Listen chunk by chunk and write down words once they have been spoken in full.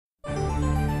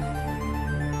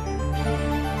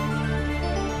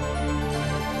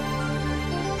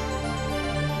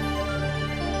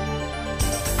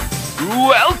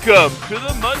Welcome to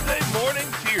the Monday Morning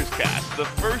Tearscast, the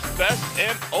first, best,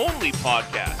 and only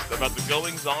podcast about the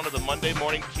goings-on of the Monday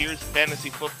Morning Tears Fantasy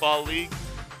Football League.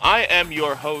 I am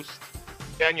your host,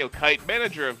 Daniel Kite,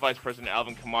 manager of Vice President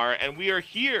Alvin Kamara, and we are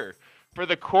here for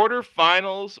the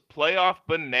quarterfinals playoff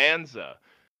bonanza.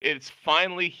 It's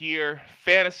finally here,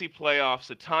 fantasy playoffs,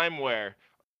 a time where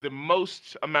the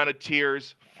most amount of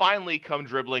tears finally come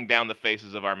dribbling down the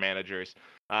faces of our managers.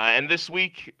 And this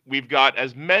week, we've got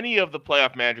as many of the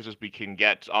playoff managers as we can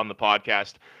get on the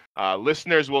podcast.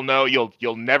 Listeners will know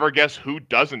you'll never guess who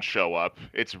doesn't show up.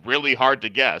 It's really hard to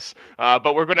guess.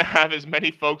 But we're going to have as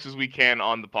many folks as we can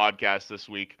on the podcast this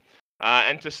week.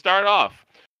 And to start off,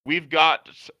 we've got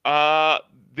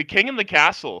the King in the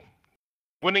Castle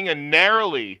winning a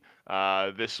narrowly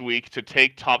this week to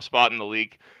take top spot in the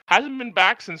league. Hasn't been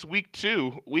back since week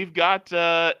 2. We've got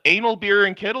Anal Beer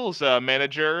and Kittles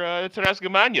manager Taras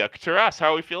Gamaniuk. Taras,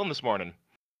 how are we feeling this morning?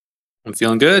 I'm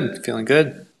feeling good.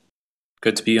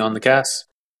 Good to be on the cast.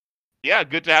 Yeah,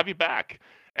 good to have you back.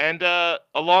 And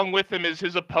along with him is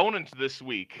his opponent this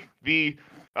week.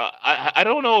 I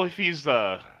don't know if he's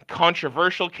a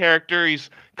controversial character. He's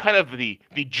kind of the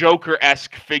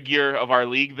Joker-esque figure of our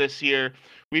league this year.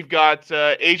 We've got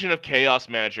Agent of Chaos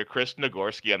manager Chris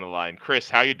Nagorski on the line. Chris,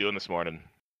 how you doing this morning?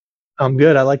 I'm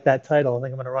good. I like that title. I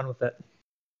think I'm going to run with it.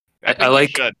 I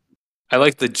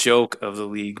like the joke of the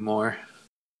league more.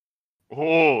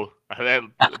 Oh,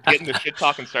 getting the shit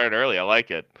talking started early. I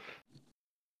like it.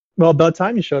 Well, about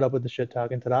time you showed up with the shit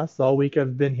talking to us. All week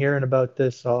I've been hearing about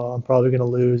this. Oh, I'm probably going to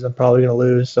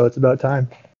lose. So it's about time.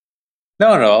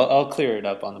 No, I'll clear it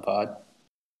up on the pod.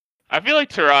 I feel like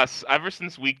Taras, ever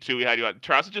since week 2 we had you on,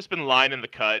 Taras has just been lying in the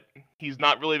cut. He's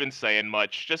not really been saying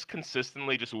much, just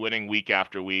consistently just winning week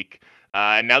after week.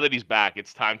 And now that he's back,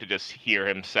 it's time to just hear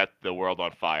him set the world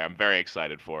on fire. I'm very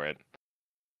excited for it.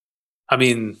 I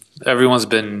mean, everyone's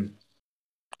been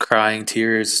crying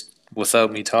tears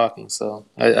without me talking, so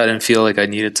I didn't feel like I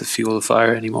needed to fuel the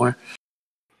fire anymore.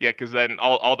 Yeah, because then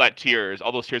all those tears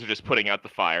are just putting out the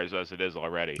fires as it is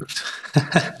already.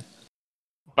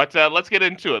 But let's get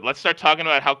into it. Let's start talking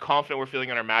about how confident we're feeling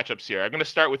in our matchups here. I'm going to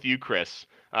start with you, Chris.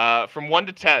 From 1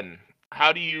 to 10,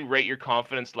 how do you rate your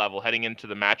confidence level heading into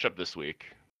the matchup this week?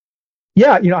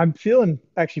 Yeah, I'm feeling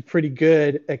actually pretty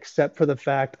good, except for the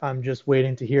fact I'm just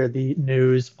waiting to hear the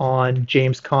news on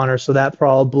James Conner. So that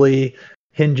probably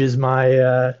hinges my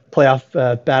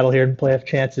playoff battle here and playoff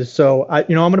chances. So I'm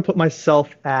going to put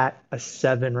myself at a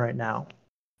 7 right now.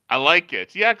 I like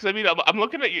it. Yeah, because I'm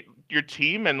looking at your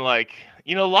team and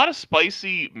a lot of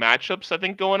spicy matchups I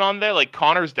think going on there. Like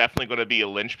Connor's definitely going to be a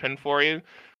linchpin for you,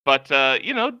 but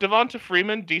Devonta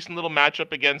Freeman, decent little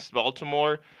matchup against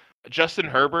Baltimore. Justin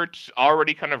Herbert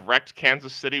already kind of wrecked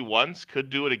Kansas City once, could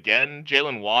do it again.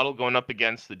 Jalen Waddle going up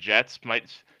against the Jets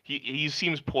he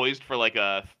seems poised for like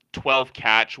a 12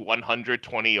 catch,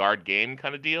 120-yard game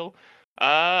kind of deal.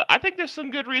 I think there's some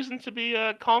good reason to be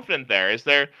confident there. Is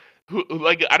there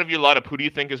out of your lineup, who do you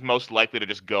think is most likely to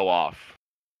just go off?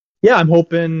 Yeah, I'm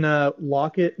hoping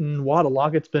Lockett and Waddle.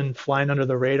 Lockett's been flying under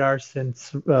the radar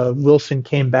since Wilson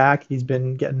came back. He's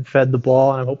been getting fed the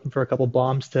ball, and I'm hoping for a couple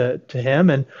bombs to him.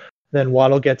 And then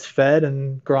Waddle gets fed,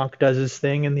 and Gronk does his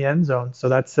thing in the end zone. So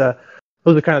that's those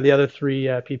are kind of the other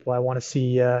 3 people I want to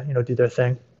see do their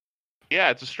thing. Yeah,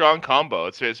 it's a strong combo.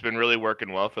 It's been really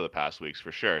working well for the past weeks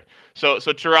for sure. So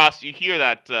Taras, you hear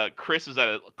that Chris is at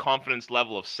a confidence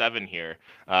level of 7 here.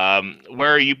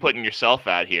 Where are you putting yourself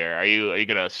at here? Are you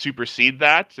going to supersede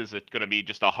that? Is it going to be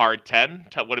just a hard 10?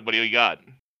 What do you got?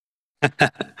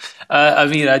 I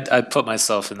mean, I'd put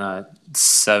myself in that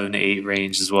 7 to 8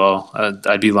 range as well.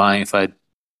 I'd be lying if I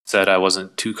said I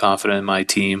wasn't too confident in my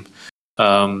team.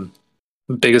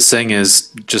 Biggest thing is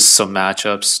just some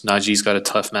matchups. Najee's got a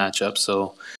tough matchup,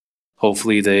 so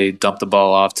hopefully they dump the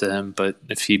ball off to him. But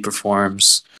if he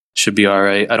performs, should be all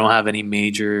right. I don't have any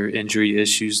major injury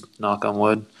issues, knock on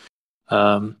wood,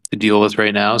 to deal with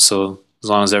right now. So as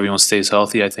long as everyone stays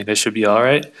healthy, I think I should be all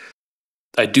right.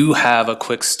 I do have a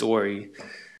quick story,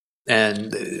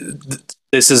 and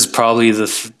this is probably the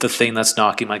thing that's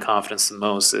knocking my confidence the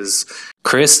most. Is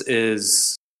Chris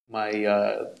is my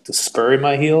the spur in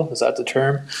my heel, is that the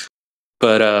term?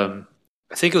 But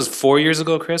I think it was 4 years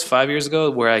ago, Chris, 5 years ago,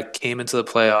 where I came into the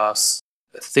playoffs.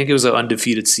 I think it was an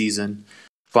undefeated season,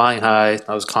 flying high.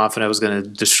 I was confident I was going to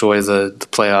destroy the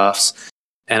playoffs,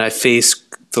 and I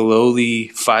faced the lowly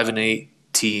 5-8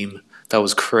 team that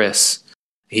was Chris.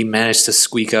 He managed to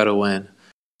squeak out a win.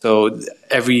 So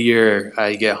every year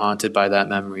I get haunted by that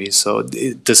memory. So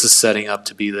this is setting up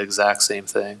to be the exact same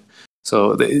thing.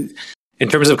 So in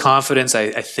terms of confidence,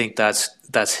 I think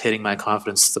that's hitting my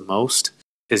confidence the most.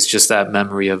 is just that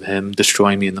memory of him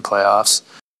destroying me in the playoffs.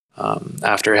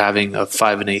 After having a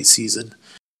 5-8 season,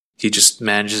 he just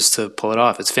manages to pull it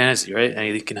off. It's fantasy, right?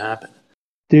 Anything can happen.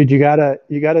 Dude, you gotta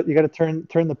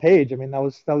turn the page. I mean, that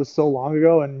was so long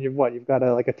ago, and you've got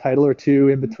a title or two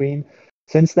in between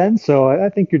since then. So I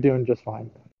think you're doing just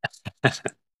fine.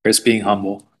 Chris being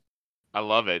humble. I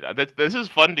love it. This is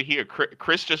fun to hear.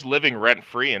 Chris just living rent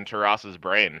free in Taras's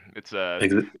brain. This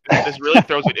really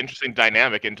throws an interesting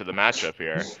dynamic into the matchup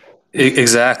here.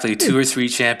 Exactly. 2 or 3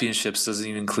 championships doesn't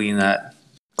even clean that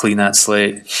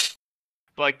slate.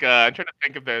 Like I'm trying to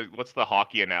think of what's the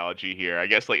hockey analogy here. I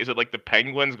guess is it like the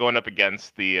Penguins going up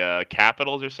against the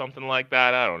Capitals or something like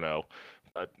that? I don't know.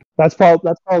 But that's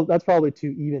probably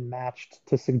too even matched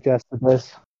to suggest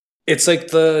this. It's like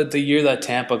the year that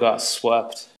Tampa got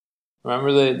swept.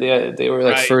 Remember they were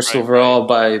like first overall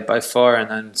by far, and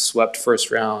then swept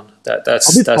first round.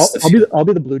 I'll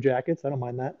be the Blue Jackets. I don't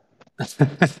mind that.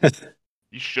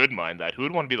 You should mind that. Who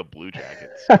would want to be the Blue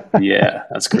Jackets? Yeah,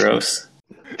 that's gross.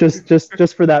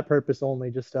 just for that purpose only,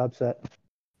 just to upset.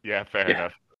 Yeah, fair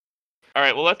enough. All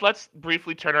right, well let's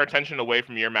briefly turn our attention away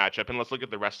from your matchup and let's look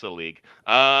at the rest of the league.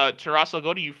 Taras, I'll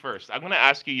go to you first. I'm going to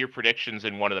ask you your predictions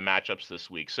in one of the matchups this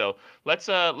week. So let's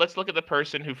look at the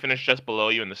person who finished just below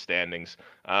you in the standings.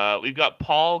 We've got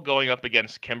Paul going up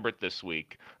against Kimbert this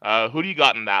week. Who do you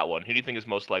got in that one? Who do you think is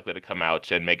most likely to come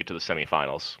out and make it to the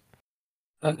semifinals?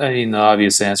 I mean, the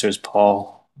obvious answer is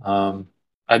Paul.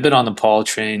 I've been on the Paul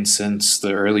train since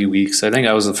the early weeks. I think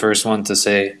I was the first one to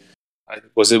say.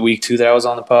 Was it week 2 that I was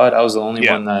on the pod? I was the only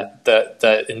one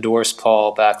that endorsed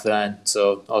Paul back then,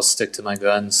 so I'll stick to my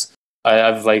guns.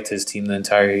 I've liked his team the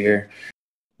entire year.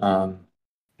 No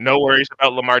worries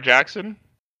about Lamar Jackson?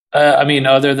 I mean,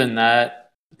 other than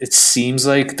that, it seems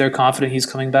like they're confident he's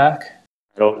coming back.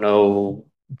 I don't know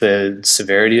the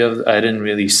severity of. I didn't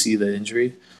really see the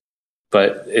injury,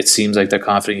 but it seems like they're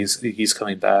confident he's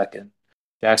coming back. And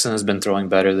Jackson has been throwing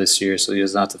better this year, so he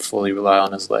doesn't have to fully rely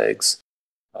on his legs.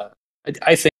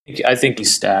 I think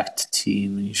he's stacked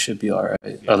team and he should be all right.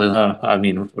 Yeah. Other than I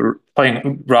mean,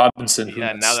 playing Robinson.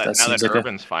 Yeah, now that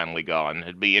Urban's finally gone,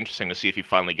 it'd be interesting to see if he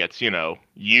finally gets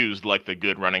used like the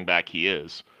good running back he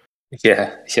is.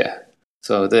 Yeah.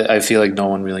 So I feel like no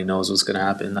one really knows what's going to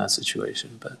happen in that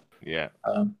situation. But yeah,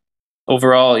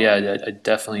 overall, I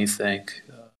definitely think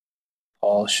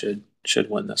Paul should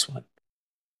win this one.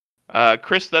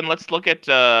 Chris, then let's look at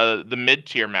the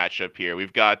mid-tier matchup here.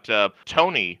 We've got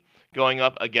Tony going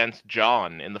up against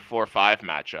John in the 4-5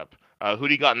 matchup. Who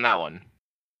do you got in that one?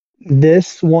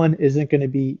 This one isn't going to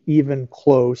be even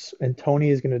close, and Tony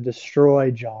is going to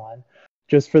destroy John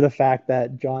just for the fact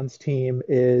that John's team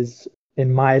is,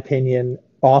 in my opinion,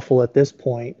 awful at this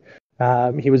point.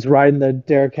 He was riding the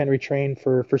Derrick Henry train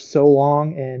for so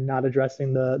long and not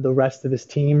addressing the rest of his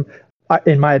team,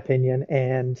 in my opinion,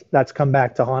 and that's come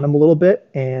back to haunt him a little bit.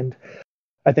 And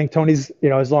I think Tony's,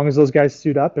 as long as those guys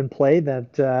suit up and play,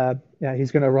 that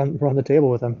he's going to run the table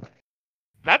with him.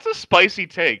 That's a spicy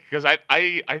take because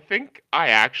I think I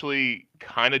actually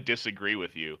kind of disagree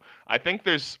with you. I think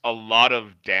there's a lot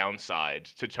of downside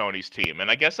to Tony's team, and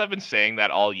I guess I've been saying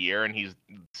that all year, and he's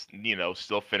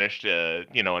still finished in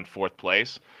 4th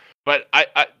place. But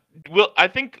I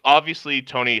think obviously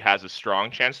Tony has a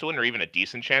strong chance to win, or even a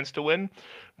decent chance to win.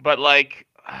 But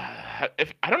I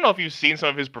don't know if you've seen some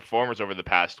of his performers over the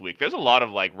past week. There's a lot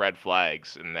of red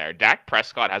flags in there. Dak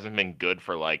Prescott hasn't been good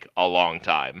for a long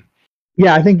time.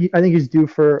 Yeah, I think he's due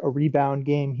for a rebound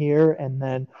game here, and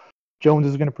then Jones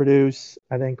is going to produce.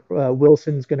 I think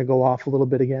Wilson's going to go off a little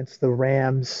bit against the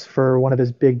Rams for one of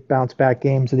his big bounce back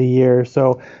games of the year.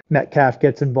 So Metcalf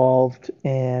gets involved,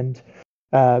 and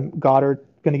Goddard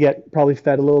going to get probably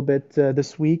fed a little bit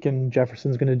this week, and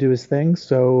Jefferson's going to do his thing.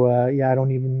 So I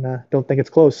don't think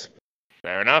it's close.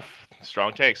 Fair enough.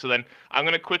 Strong take. So then I'm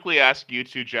going to quickly ask you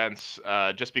two gents,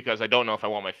 just because I don't know if I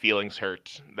want my feelings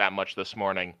hurt that much this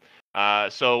morning.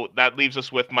 So that leaves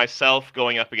us with myself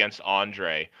going up against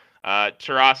Andre.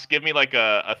 Taras, give me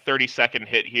a 30-second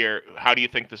hit here. How do you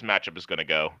think this matchup is going to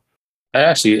go?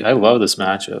 I love this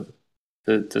matchup.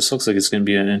 This looks like it's going to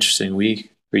be an interesting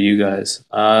week for you guys.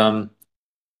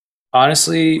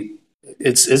 Honestly,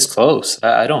 it's close.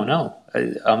 I don't know.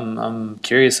 I'm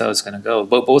curious how it's going to go.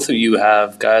 But both of you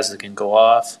have guys that can go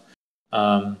off.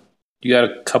 You got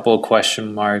a couple of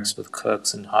question marks with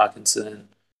Cooks and Hawkinson. And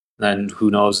then who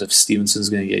knows if Stevenson's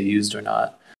going to get used or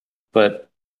not. But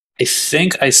I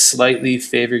think I slightly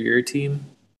favor your team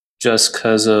just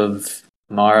because of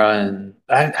Mara, and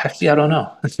I don't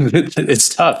know. It's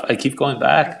tough. I keep going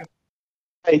back.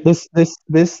 Hey, this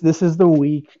is the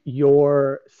week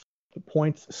your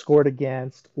points scored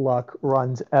against luck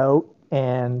runs out,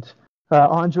 and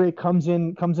Andre comes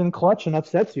in clutch and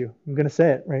upsets you. I'm gonna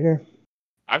say it right here.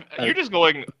 You're just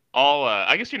going all.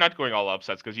 I guess you're not going all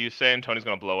upsets because you say Tony's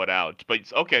going to blow it out. But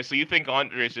okay, so you think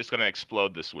Andre is just going to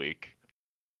explode this week?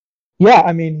 Yeah,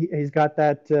 I mean he's got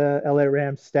that LA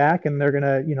Rams stack, and they're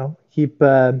gonna keep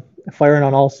firing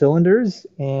on all cylinders,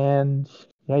 and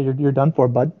yeah, you're done for,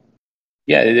 bud.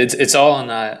 Yeah, it's all on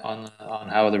that on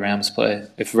how the Rams play.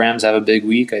 If Rams have a big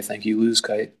week, I think you lose,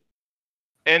 Kite.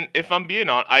 And if I'm being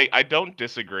honest, I don't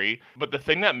disagree. But the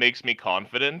thing that makes me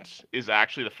confident is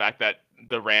actually the fact that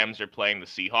the Rams are playing the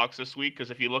Seahawks this week. Because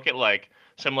if you look at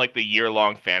some the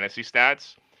year-long fantasy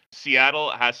stats,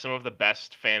 Seattle has some of the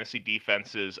best fantasy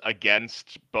defenses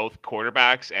against both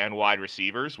quarterbacks and wide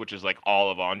receivers, which is all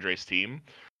of Andre's team.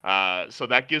 So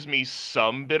that gives me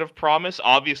some bit of promise.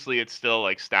 Obviously, it's still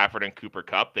Stafford and Cooper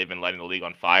Kupp. They've been lighting the league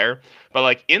on fire.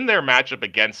 But in their matchup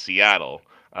against Seattle,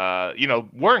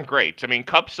 weren't great. I mean,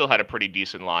 Kupp still had a pretty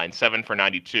decent line, 7 for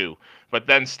 92. But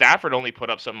then Stafford only put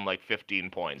up something like 15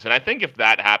 points. And I think if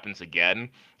that happens again,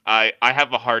 I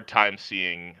have a hard time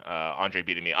seeing Andre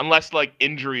beating me, unless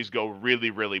injuries go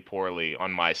really, really poorly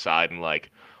on my side and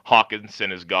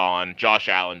Hawkinson is gone, Josh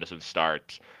Allen doesn't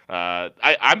start.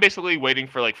 I'm basically waiting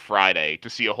for Friday to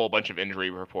see a whole bunch of injury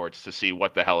reports to see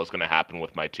what the hell is going to happen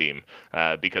with my team.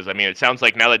 Because I mean, it sounds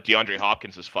like now that DeAndre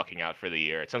Hopkins is fucking out for the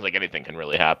year, it sounds like anything can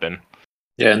really happen.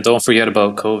 Yeah, and don't forget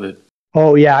about COVID.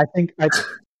 Oh yeah,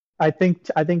 I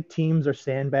think teams are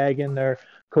sandbagging their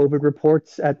COVID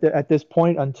reports at this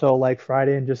point until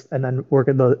Friday, and then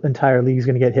the entire league is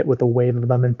going to get hit with a wave of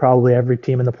them, and probably every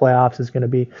team in the playoffs is going to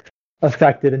be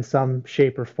affected in some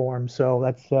shape or form. So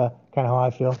that's kind of how I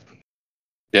feel.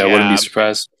 Yeah, I wouldn't be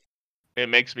surprised. It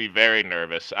makes me very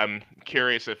nervous. I'm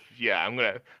curious if I'm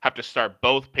going to have to start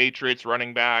both Patriots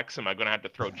running backs. Am I going to have to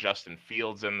throw Justin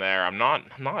Fields in there? I'm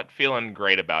not feeling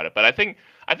great about it. But I think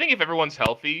if everyone's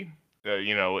healthy,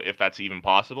 if that's even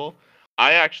possible,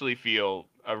 I actually feel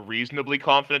reasonably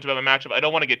confident about my matchup. I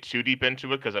don't want to get too deep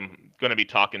into it because I'm going to be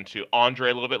talking to Andre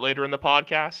a little bit later in the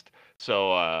podcast.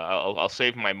 So I'll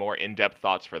save my more in-depth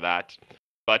thoughts for that.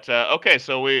 But okay,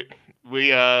 so we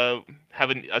have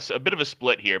a bit of a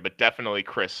split here, but definitely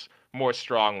Chris more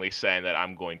strongly saying that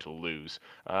I'm going to lose,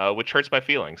 which hurts my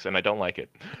feelings, and I don't like it.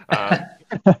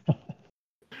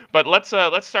 But let's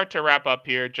start to wrap up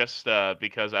here, just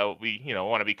because we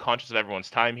want to be conscious of everyone's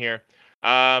time here.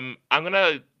 I'm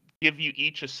gonna give you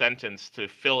each a sentence to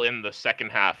fill in the second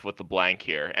half with the blank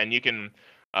here, and you can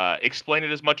explain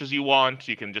it as much as you want.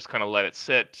 You can just kind of let it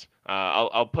sit.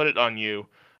 I'll put it on you.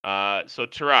 So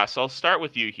Taras, I'll start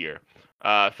with you here.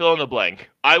 Fill in the blank.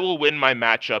 I will win my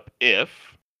matchup if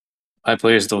my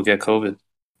players don't get COVID.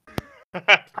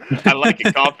 I like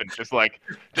it confident, just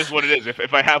what it is.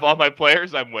 If I have all my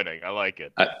players, I'm winning. I like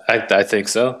it. I think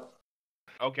so.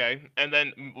 Okay, and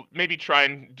then maybe try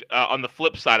and on the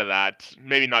flip side of that,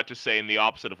 maybe not just saying the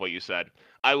opposite of what you said.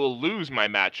 I will lose my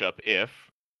matchup if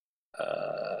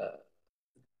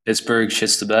Pittsburgh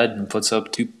shits the bed and puts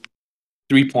up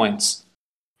 3 points.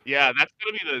 Yeah, that's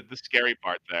gonna be the scary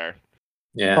part there.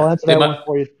 Yeah, I'll answer that one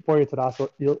for you, Tadas.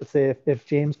 You'll say if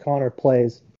James Conner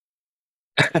plays.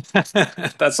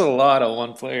 That's a lot on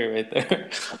one player right there.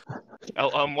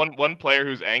 One player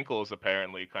whose ankle is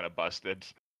apparently kind of busted.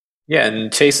 Yeah,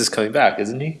 and Chase is coming back,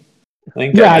 isn't he?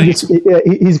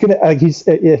 He's gonna.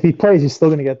 If he plays, he's still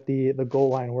gonna get the goal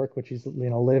line work, which he's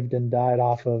lived and died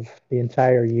off of the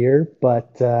entire year.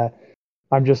 But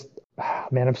I'm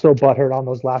so butthurt on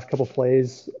those last couple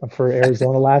plays for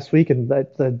Arizona last week, and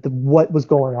the what was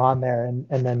going on there, and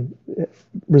then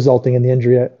resulting in the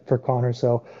injury for Connor.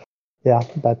 So yeah,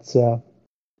 that's to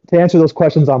answer those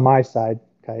questions on my side.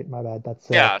 Okay, my bad. That's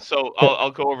So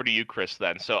I'll go over to you, Chris.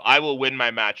 Then, so I will win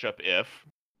my matchup if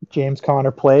James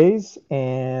Conner plays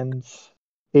and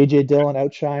AJ Dillon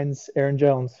outshines Aaron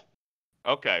Jones.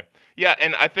 Okay, yeah,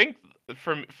 and I think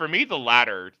for me the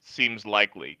latter seems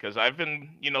likely because I've been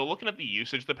looking at the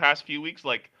usage the past few weeks.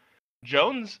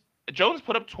 Jones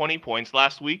put up 20 points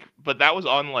last week, but that was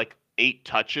on 8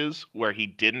 touches where he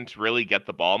didn't really get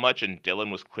the ball much, and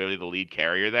Dillon was clearly the lead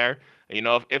carrier there.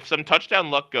 If some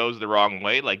touchdown luck goes the wrong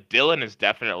way, Dillon is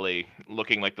definitely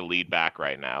looking like the lead back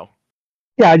right now.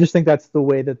 Yeah, I just think that's the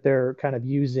way that they're kind of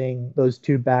using those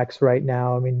two backs right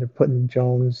now. I mean, they're putting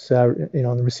Jones, in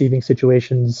the receiving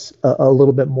situations a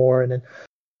little bit more, and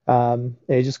then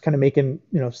they're just kind of making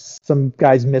some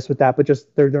guys miss with that, but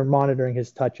just they're monitoring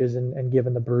his touches and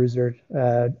giving the bruiser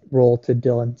role to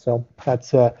Dillon. So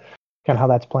that's kind of how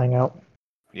that's playing out.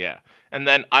 Yeah, and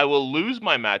then I will lose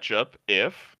my matchup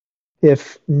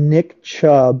if Nick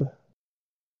Chubb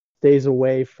stays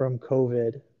away from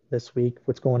COVID this week.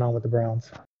 What's going on with the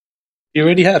Browns? He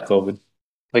already had COVID.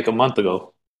 like a month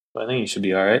ago. But I think he should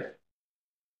be all right.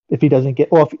 If he doesn't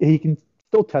get, well, if he can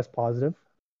still test positive.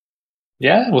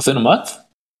 Yeah, within a month.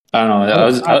 I don't know. I I don't know.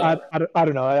 was I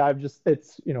don't know. I've just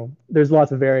it's there's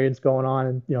lots of variants going on,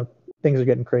 and things are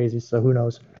getting crazy. So who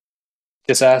knows?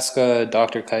 just ask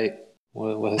Dr. Kite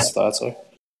what his thoughts are.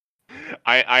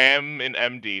 I am an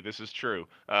MD. This is true.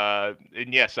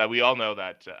 And yes, we all know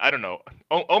that. I don't know.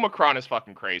 Omicron is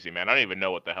fucking crazy, man. I don't even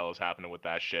know what the hell is happening with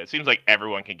that shit. It seems like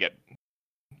everyone can get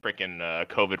freaking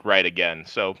COVID right again.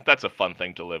 So that's a fun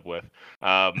thing to live with.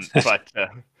 But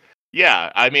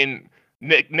yeah, I mean,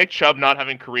 Nick Chubb not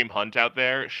having Kareem Hunt out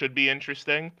there should be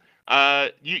interesting.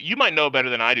 You might know better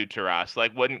than I do, Taras.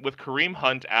 Like with Kareem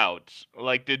Hunt out,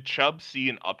 like did Chubb see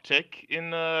an uptick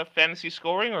in fantasy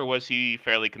scoring, or was he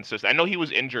fairly consistent? I know he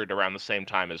was injured around the same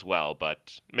time as well, but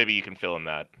maybe you can fill in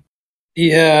that.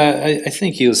 Yeah, I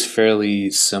think he was fairly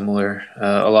similar.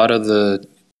 A lot of the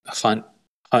hunt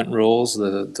roles,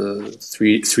 the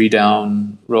three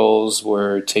down roles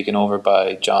were taken over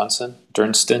by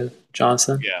Dunston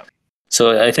Johnson. Yeah.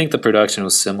 So I think the production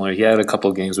was similar. He had a couple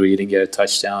of games where he didn't get a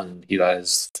touchdown, and he got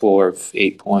his floor of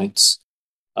 8 points.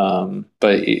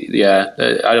 But yeah,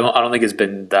 I don't think it's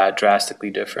been that drastically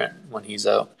different when he's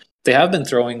out. They have been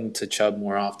throwing to Chubb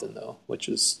more often though, which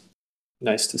is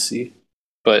nice to see.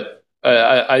 But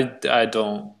I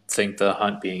don't think the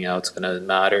Hunt being out is going to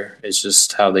matter. It's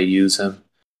just how they use him.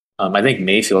 I think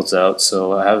Mayfield's out,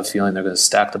 so I have a feeling they're going to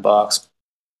stack the box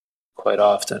quite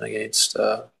often against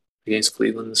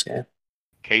Cleveland this game.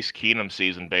 Case Keenum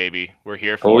season, baby. We're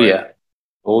here for Oh it. yeah,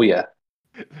 oh yeah.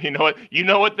 You know what? You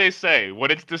know what they say.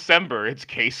 When it's December, it's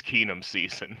Case Keenum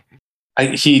season.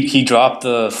 He dropped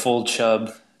the full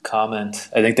Chubb comment.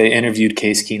 I think they interviewed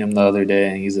Case Keenum the other day,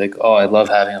 and he's like, "Oh, I love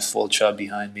having a full Chubb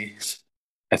behind me."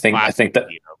 I think that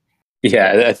Keenum.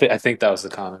 yeah, I think that was the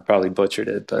comment. Probably butchered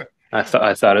it, but I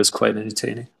thought it was quite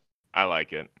entertaining. I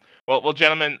like it. Well,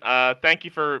 gentlemen, thank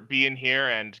you for being here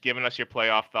and giving us your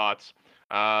playoff thoughts.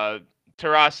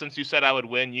 Taras, since you said I would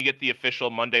win, you get the official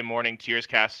Monday morning Tears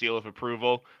Cast seal of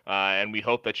approval, and we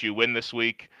hope that you win this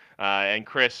week. And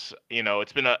Chris,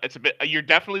 it's a bit. You're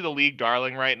definitely the league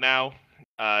darling right now.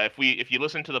 If you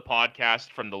listen to the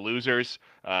podcast from the losers,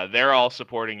 they're all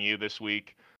supporting you this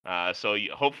week. So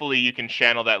hopefully you can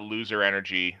channel that loser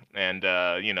energy and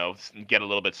get a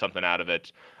little bit something out of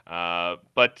it.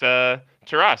 But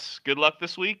Taras, good luck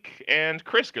this week, and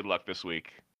Chris, good luck this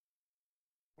week.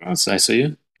 That's nice of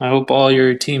you. I hope all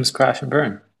your teams crash and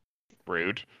burn.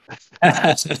 Rude.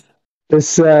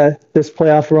 This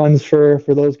playoff runs for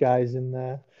those guys in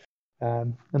the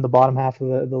bottom half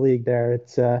of the league. There,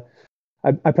 it's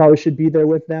I probably should be there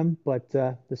with them, but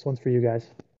this one's for you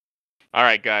guys. All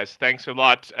right, guys. Thanks a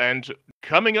lot. And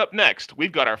coming up next,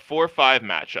 we've got our 4-5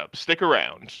 matchup. Stick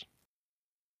around.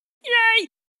 Yay!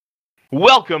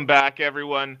 Welcome back,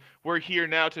 everyone. We're here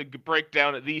now to break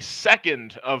down the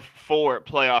second of 4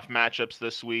 playoff matchups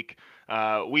this week.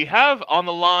 We have on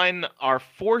the line our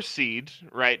 4 seed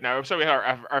right now. Sorry,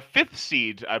 our 5th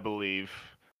seed, I believe.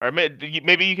 Or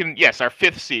maybe you can, yes, our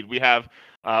 5th seed. We have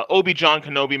Obi-Wan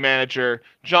Kenobi manager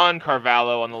John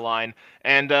Carvalho on the line.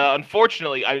 And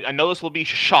unfortunately, I know this will be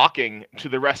shocking to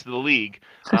the rest of the league,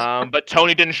 but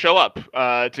Tony didn't show up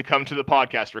to come to the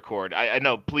podcast record. I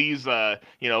know. Please,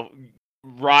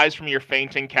 rise from your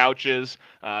fainting couches,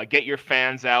 get your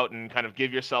fans out, and kind of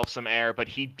give yourself some air. But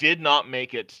he did not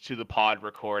make it to the pod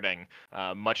recording,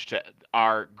 much to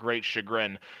our great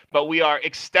chagrin. But we are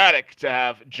ecstatic to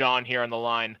have John here on the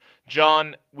line.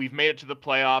 John, we've made it to the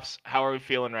playoffs. How are we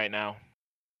feeling right now?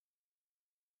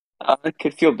 I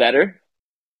could feel better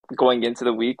going into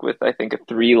the week with, I think, a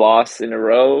 3 loss in a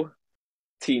row.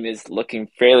 Team is looking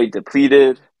fairly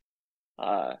depleted.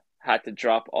 Had to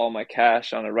drop all my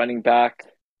cash on a running back,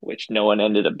 which no one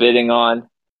ended up bidding on.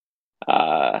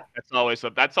 That's always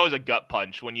a gut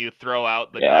punch when you throw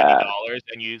out the $90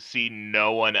 and you see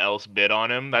no one else bid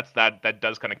on him. That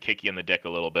does kind of kick you in the dick a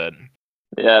little bit.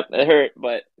 Yeah, it hurt,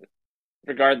 but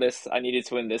regardless, I needed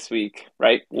to win this week,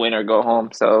 right? Win or go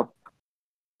home. So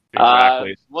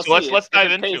exactly. So let's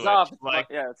dive into it.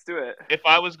 Yeah, let's do it. If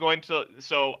I was going to,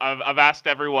 I've asked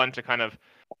everyone to kind of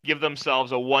give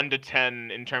themselves a 1 to 10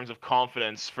 in terms of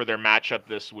confidence for their matchup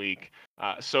this week.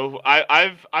 So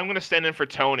I'm going to stand in for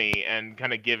Tony and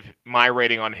kind of give my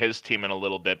rating on his team in a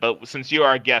little bit. But since you are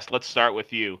our guest, let's start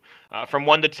with you. From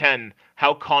 1 to 10,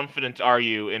 how confident are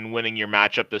you in winning your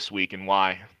matchup this week, and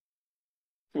why?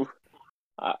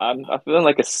 I'm feeling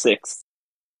like a 6.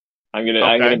 I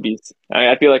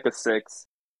feel like a 6.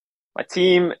 My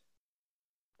team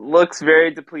looks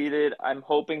very depleted. I'm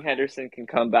hoping Henderson can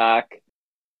come back.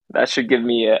 That should give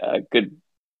me a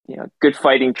good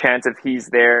fighting chance if he's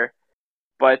there.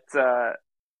 but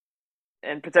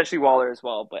and potentially Waller as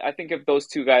well. But I think if those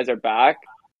two guys are back,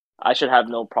 I should have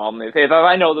no problem. If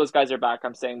I know those guys are back,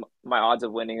 I'm saying my odds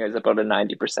of winning is about a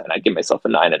 90%. I'd give myself a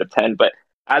 9 out of 10. But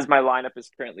as my lineup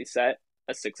is currently set,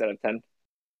 a 6 out of 10.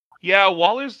 Yeah,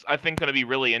 Waller's, I think, going to be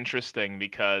really interesting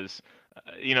because,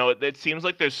 it seems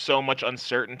like there's so much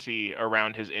uncertainty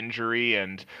around his injury.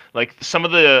 And, like,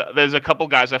 there's a couple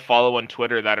guys I follow on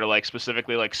Twitter that are, like,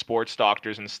 specifically, like, sports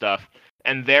doctors and stuff.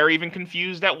 And they're even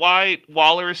confused at why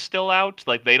Waller is still out.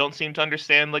 Like, they don't seem to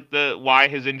understand, like, why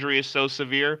his injury is so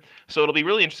severe. So it'll be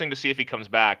really interesting to see if he comes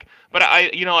back. But I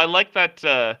like that,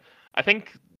 I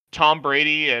think Tom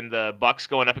Brady and the Bucks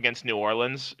going up against New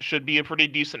Orleans should be a pretty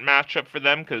decent matchup for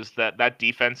them because that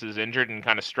defense is injured and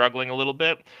kind of struggling a little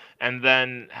bit. And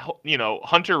then,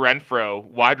 Hunter Renfrow,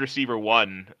 wide receiver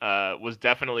one, was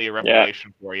definitely a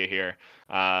revelation for you here.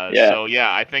 So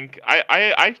yeah, I think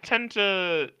I tend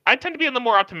to be on the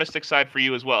more optimistic side for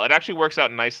you as well. It actually works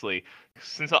out nicely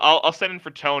since I'll set in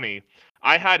for Tony.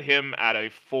 I had him at a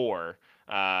 4.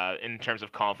 In terms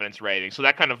of confidence rating. So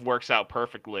that kind of works out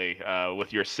perfectly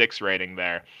with your 6 rating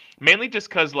there. Mainly just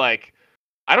because, like,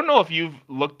 I don't know if you've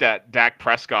looked at Dak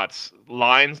Prescott's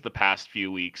lines the past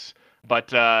few weeks,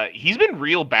 but he's been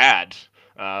real bad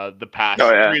the past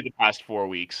 3 of the past 4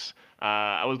 weeks.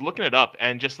 I was looking it up,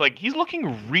 and just, like, he's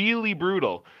looking really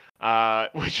brutal.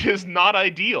 Which is not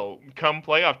ideal come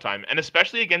playoff time, and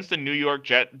especially against the New York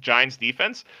Giants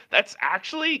defense that's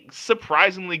actually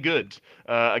surprisingly good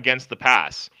against the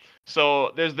pass.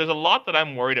 So there's a lot that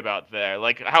I'm worried about there.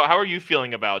 Like, how are you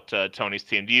feeling about Tony's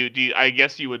team? Do you I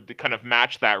guess you would kind of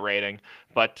match that rating,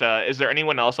 but is there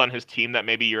anyone else on his team that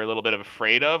maybe you're a little bit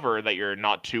afraid of or that you're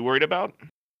not too worried about?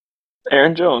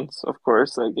 Aaron Jones, of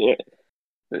course. Like,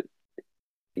 like,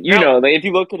 if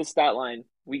you look at his stat line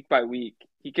week by week,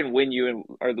 he can win you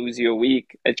or lose you a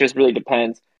week. It just really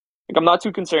depends. Like, I'm not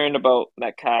too concerned about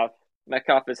Metcalf.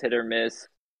 Metcalf is hit or miss.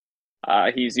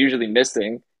 He's usually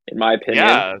missing, in my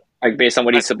opinion, like based on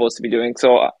what he's supposed to be doing.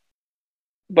 So,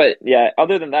 but yeah,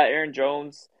 other than that, Aaron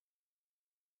Jones,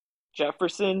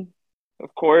 Jefferson,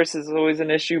 of course, is always an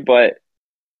issue. But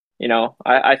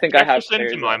I think Jefferson, I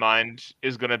have to my mind,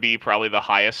 is going to be probably the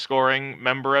highest scoring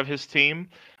member of his team.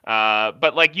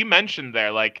 But like you mentioned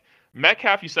there, like,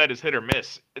 Metcalf, you said, is hit or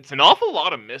miss. It's an awful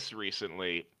lot of miss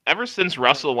recently. Ever since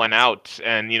Russell went out,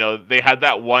 and they had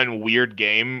that one weird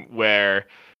game where,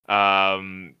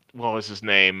 what was his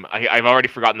name? I've already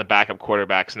forgotten the backup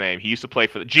quarterback's name. He used to play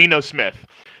for Geno Smith.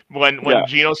 When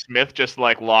Geno Smith just,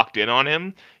 like, locked in on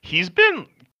him, he's been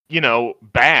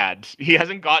bad. He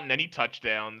hasn't gotten any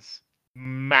touchdowns.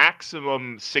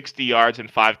 Maximum 60 yards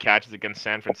and 5 catches against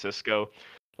San Francisco.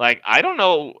 Like, I don't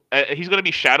know. He's going to be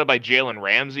shadowed by Jalen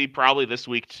Ramsey probably this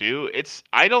week too.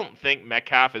 I don't think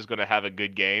Metcalf is going to have a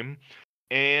good game.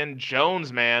 And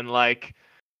Jones, man, like,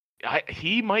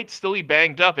 he might still be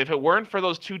banged up. If it weren't for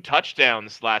those 2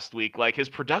 touchdowns last week, like, his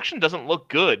production doesn't look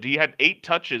good. He had 8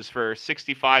 touches for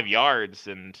 65 yards,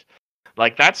 and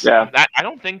like, that. I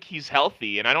don't think he's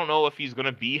healthy, and I don't know if he's going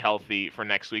to be healthy for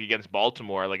next week against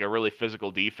Baltimore, like a really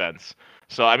physical defense.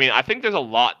 So, I mean, I think there's a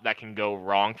lot that can go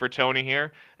wrong for Tony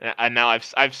here. And now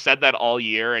I've said that all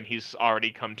year, and he's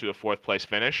already come to a 4th place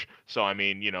finish. So, I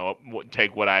mean,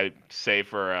 take what I say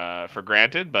for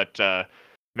granted. But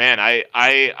man, I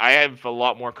have a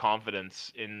lot more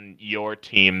confidence in your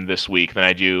team this week than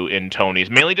I do in Tony's,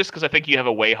 mainly just because I think you have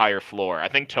a way higher floor. I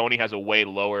think Tony has a way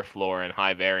lower floor and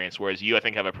high variance, whereas you, I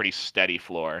think, have a pretty steady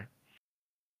floor.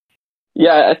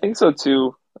 Yeah, I think so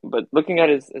too. But looking at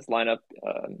his lineup,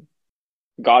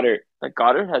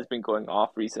 Goddard has been going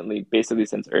off recently, basically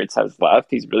since Ertz has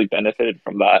left. He's really benefited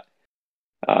from that.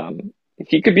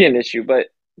 He could be an issue, but at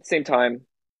the same time,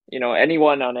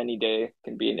 anyone on any day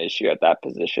can be an issue at that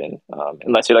position.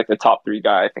 Unless you're like the top 3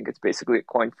 guy, I think it's basically a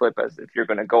coin flip as if you're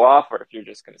going to go off or if you're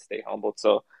just going to stay humbled.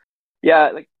 So, yeah,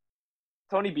 like,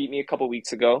 Tony beat me a couple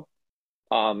weeks ago,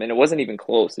 and it wasn't even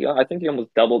close. Yeah, I think he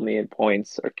almost doubled me in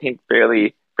points, or came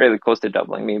fairly close to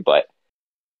doubling me. But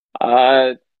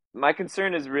my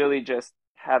concern is really just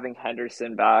having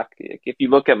Henderson back. If you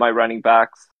look at my running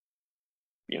backs,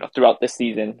 throughout the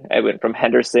season, I went from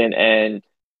Henderson and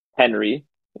Henry,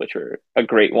 which were a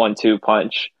great 1-2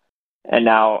 punch. And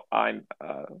now I'm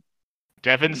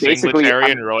Devin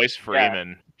Singletary and Royce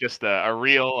Freeman. Yeah. Just a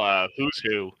real who's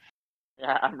who.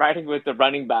 Yeah, I'm riding with the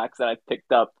running backs that I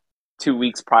picked up 2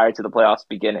 weeks prior to the playoffs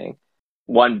beginning,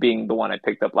 one being the one I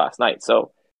picked up last night.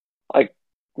 So, like,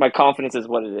 my confidence is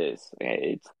what it is.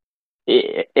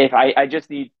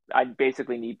 I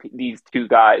basically need these 2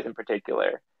 guys in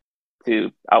particular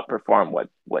to outperform what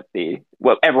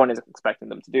everyone is expecting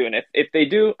them to do. And if they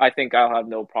do, I think I'll have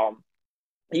no problem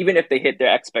even if they hit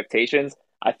their expectations,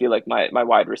 I feel like my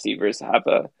wide receivers are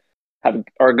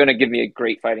going to give me a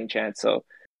great fighting chance. So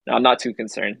no, I'm not too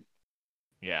concerned.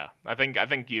 Yeah, I think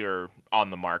you're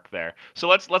on the mark there. So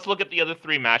let's look at the other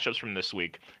three matchups from this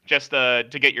week, just to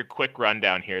get your quick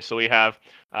rundown here. So we have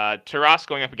Taras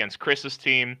going up against Chris's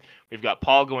team. We've got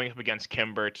Paul going up against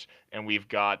Kimbert, and we've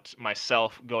got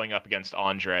myself going up against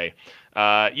Andre.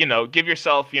 Give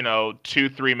yourself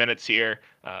 2-3 minutes here.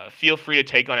 Feel free to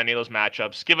take on any of those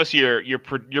matchups. Give us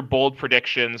your bold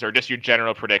predictions or just your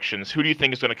general predictions. Who do you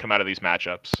think is going to come out of these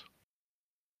matchups?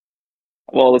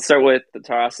 Well, let's start with the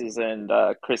Taras's and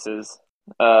Chris's.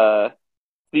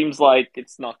 Seems like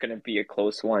it's not going to be a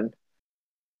close one.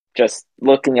 Just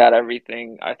looking at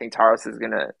everything, I think Taras is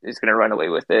gonna run away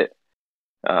with it.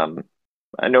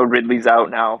 I know Ridley's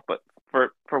out now, but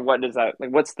for what is that?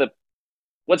 Like,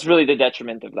 what's really the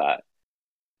detriment of that?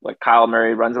 Like, Kyle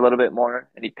Murray runs a little bit more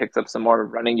and he picks up some more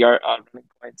running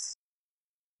points.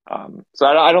 So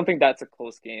I don't think that's a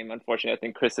close game. Unfortunately, I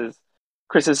think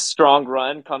Chris's strong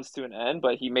run comes to an end,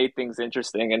 but he made things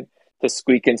interesting, and to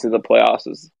squeak into the playoffs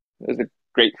was a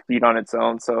great feat on its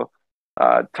own. So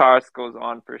Taras goes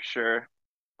on for sure.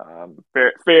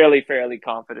 Fairly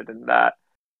confident in that.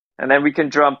 And then we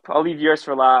can jump. I'll leave yours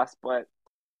for last, but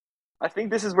I think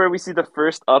this is where we see the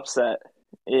first upset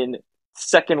in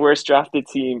second worst drafted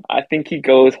team. I think he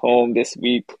goes home this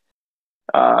week.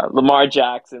 Lamar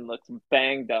Jackson looks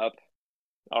banged up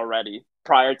already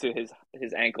prior to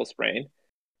his ankle sprain.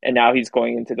 And now he's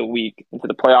going into the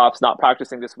playoffs, not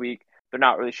practicing this week. They're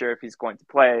not really sure if he's going to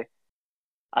play.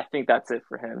 I think that's it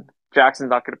for him. Jackson's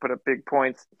not going to put up big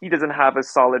points. He doesn't have a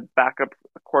solid backup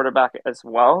quarterback as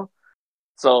well.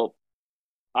 So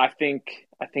I think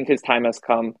his time has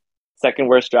come. Second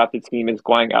worst drafted team is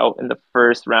going out in the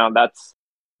first round. That's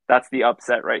the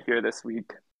upset right here this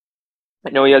week.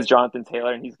 I know he has Jonathan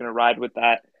Taylor, and he's going to ride with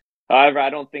that. However, I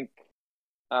don't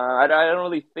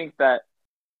really think that.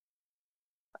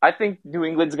 I think New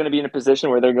England's going to be in a position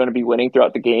where they're going to be winning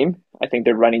throughout the game. I think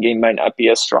their running game might not be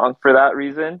as strong for that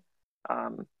reason.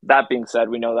 That being said,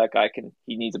 we know that guy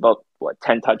he needs about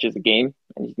 10 touches a game,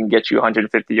 and he can get you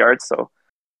 150 yards. So,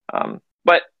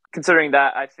 but considering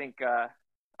that, I think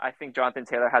Jonathan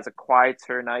Taylor has a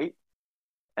quieter night,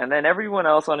 and then everyone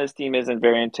else on his team isn't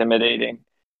very intimidating.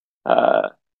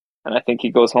 And I think he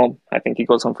goes home. I think he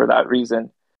goes home for that reason.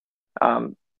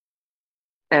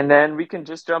 And then we can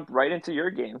just jump right into your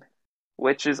game,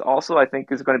 which is also, I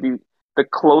think, is going to be the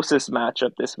closest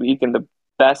matchup this week and the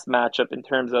best matchup in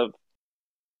terms of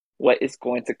what is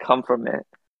going to come from it.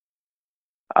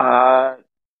 I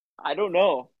don't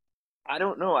know.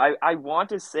 I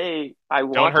want to say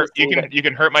Don't hurt. You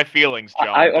can hurt my feelings, John.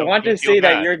 I want to say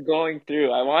that you're going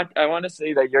through. I want to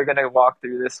say that you're going to walk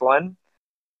through this one,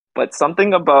 but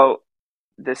something about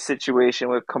this situation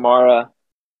with Kamara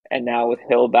and now with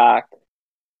Hill back.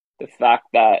 The fact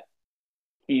that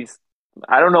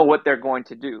I don't know what they're going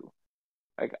to do.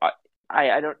 Like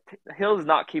Hill is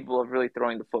not capable of really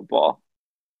throwing the football.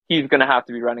 He's going to have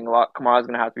to be running a lot. Kamara's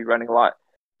going to have to be running a lot.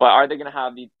 But are they going to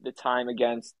have the time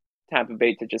against Tampa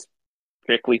Bay to just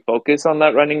strictly focus on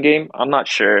that running game? I'm not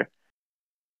sure.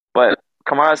 But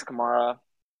Kamara's Kamara.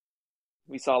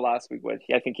 We saw last week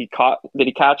I think did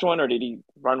he catch one or did he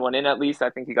run one in at least?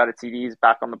 I think he got a TD. He's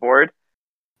back on the board.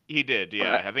 He did,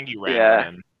 yeah. I think he ran one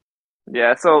in.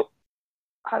 Yeah, so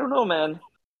I don't know, man.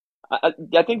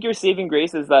 I think your saving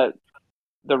grace is that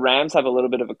the Rams have a little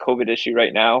bit of a COVID issue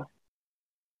right now.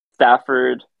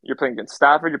 You're playing against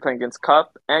Stafford, you're playing against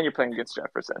Kupp, and you're playing against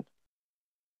Jefferson.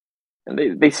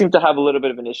 And they seem to have a little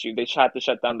bit of an issue. They had to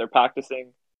shut down their practice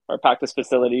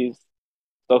facilities.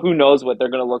 So who knows what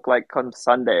they're going to look like come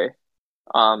Sunday.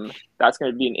 That's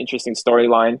going to be an interesting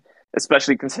storyline,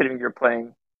 especially considering you're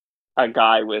playing a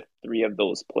guy with 3 of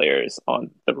those players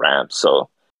on the Rams. So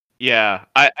yeah,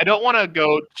 I don't want to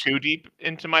go too deep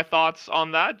into my thoughts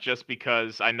on that, just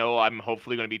because I know I'm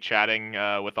hopefully going to be chatting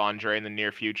with Andre in the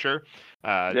near future.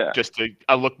 Just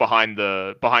a look behind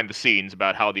the scenes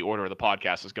about how the order of the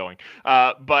podcast is going.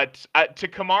 But to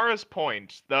Kamara's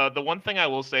point, the one thing I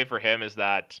will say for him is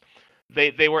that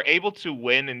they were able to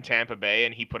win in Tampa Bay,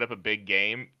 and he put up a big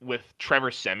game with Trevor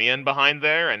Siemian behind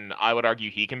there, and I would argue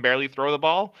he can barely throw the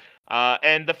ball.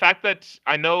 And the fact that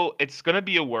I know it's going to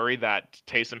be a worry that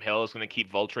Taysom Hill is going to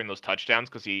keep vulturing those touchdowns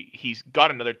because he's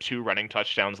got another 2 running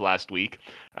touchdowns last week.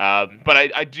 But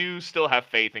I do still have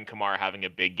faith in Kamara having a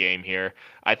big game here.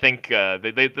 I think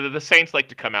the Saints like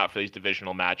to come out for these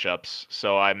divisional matchups,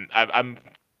 so I'm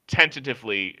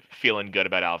tentatively feeling good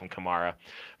about Alvin Kamara.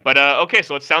 But okay,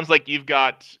 so it sounds like you've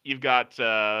got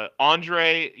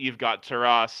Andre, you've got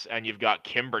Taras, and you've got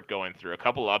Kimbert going through a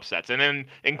couple upsets, and then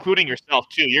including yourself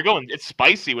too. It's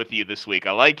spicy with you this week.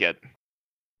 I like it.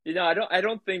 I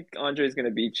don't think Andre's going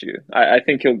to beat you. I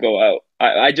think he'll go out.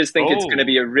 I just think it's going to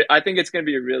be I think it's going to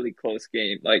be a really close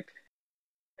game. Like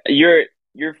you're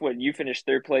what you finished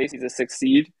third place. He's a 6th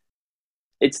seed.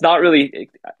 It's not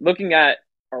really looking at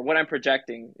or what I'm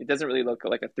projecting. It doesn't really look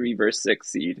like a 3 versus 6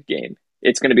 seed game.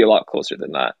 It's going to be a lot closer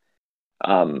than that.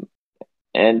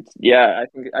 And yeah,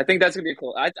 I think that's going to be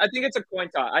cool. I think it's a coin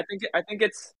toss. I think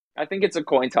it's a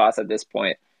coin toss at this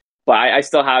point. But I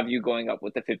still have you going up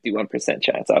with the 51%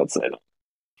 chance, I would say.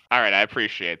 All right, I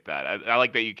appreciate that. I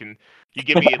like that you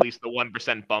give me at least the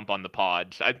 1% bump on the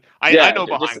pod. I know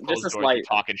behind closed doors you're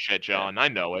talking shit, John. I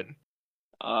know it.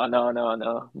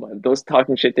 No. Those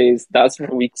talking shit days, that's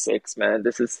for week 6, man.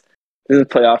 This is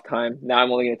playoff time. Now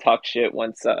I'm only going to talk shit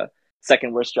once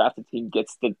second worst drafted team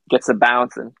gets the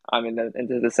bounce and I'm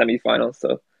into the semifinals.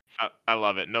 So I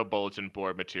love it. No bulletin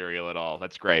board material at all.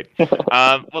 That's great.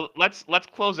 Well, let's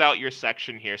close out your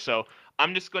section here. So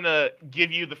I'm just gonna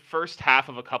give you the first half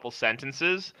of a couple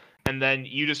sentences, and then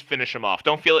you just finish them off.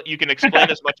 Don't feel it. You can explain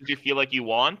as much as you feel like you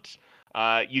want.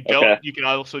 You don't. Okay. You can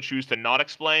also choose to not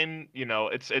explain.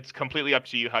 It's completely up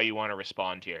to you how you want to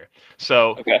respond here.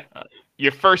 So, okay.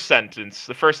 Your first sentence,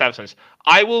 the first half sentence.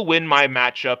 I will win my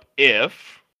matchup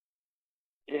if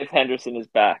Henderson is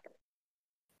back.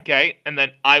 Okay, and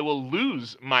then I will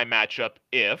lose my matchup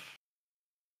if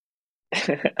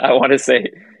I want to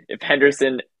say if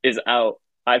Henderson is out.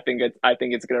 I think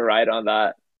it's gonna ride on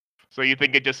that. So you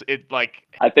think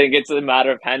I think it's a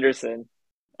matter of Henderson.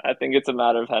 I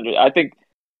think,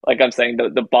 like I'm saying,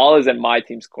 the ball is in my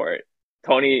team's court.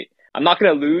 Tony, I'm not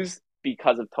gonna lose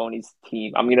because of Tony's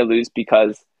team. I'm gonna lose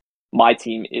because my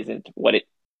team isn't what it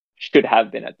should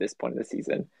have been at this point of the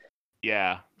season.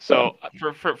 Yeah. So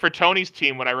for Tony's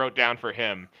team, what I wrote down for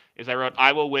him is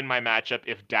I will win my matchup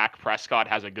if Dak Prescott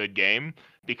has a good game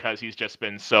because he's just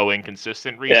been so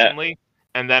inconsistent recently. Yeah.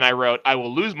 And then I wrote I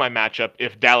will lose my matchup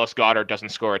if Dallas Goedert doesn't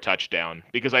score a touchdown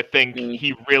because I think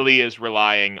he really is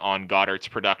relying on Goddard's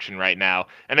production right now.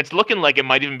 And it's looking like it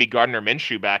might even be Gardner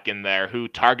Minshew back in there who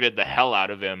targeted the hell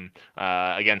out of him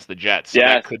against the Jets. So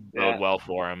that could bode well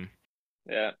for him.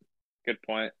 Yeah, good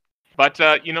point. But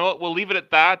you know what? We'll leave it at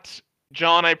that.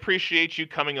 John, I appreciate you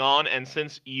coming on, and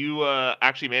since you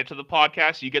actually made it to the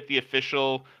podcast, you get the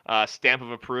official stamp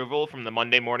of approval from the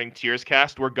Monday Morning Tears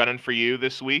Cast. We're gunning for you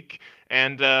this week,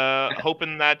 and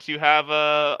hoping that you have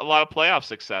a lot of playoff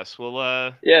success. We'll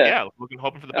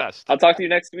hoping for the best. I'll talk to you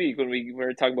next week when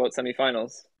we're talking about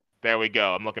semifinals. There we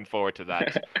go. I'm looking forward to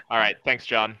that. All right, thanks,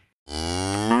 John.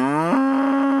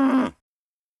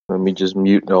 Let me just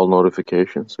mute all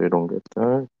notifications so you don't get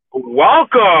that.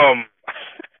 Welcome.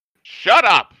 Shut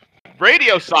up!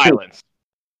 Radio silence!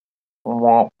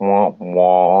 Wah, wah,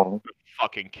 wah.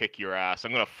 Fucking kick your ass.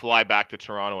 I'm gonna fly back to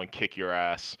Toronto and kick your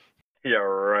ass. Yeah,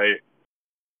 right.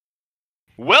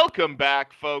 Welcome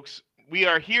back, folks. We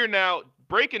are here now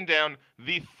breaking down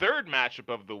the third matchup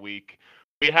of the week.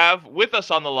 We have with us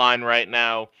on the line right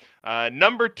now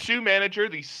number 2 manager,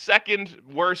 the second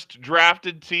worst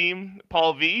drafted team,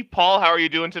 Paul V. Paul, how are you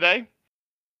doing today?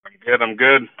 I'm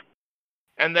good.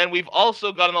 And then we've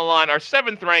also got on the line our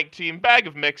 7th-ranked team, Bag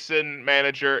of Mixin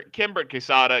manager, Kimbert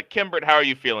Quesada. Kimbert, how are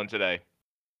you feeling today?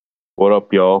 What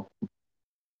up, y'all?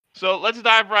 So let's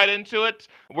dive right into it.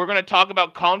 We're going to talk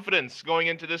about confidence going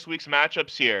into this week's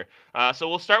matchups here. So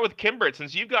we'll start with Kimbert,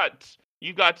 since you've got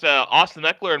Austin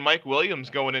Ekeler and Mike Williams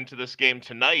going into this game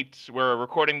tonight. We're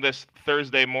recording this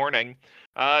Thursday morning.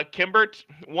 Kimbert,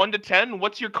 1 to 10,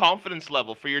 what's your confidence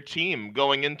level for your team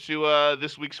going into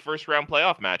this week's first-round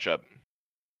playoff matchup?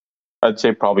 I'd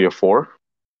say probably a 4.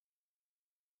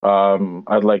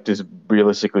 I'd like to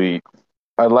realistically,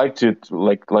 I'd like to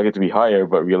like it to be higher,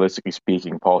 but realistically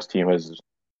speaking, Paul's team has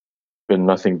been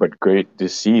nothing but great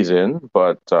this season.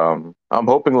 But I'm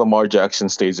hoping Lamar Jackson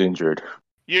stays injured.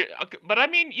 But I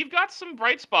mean, you've got some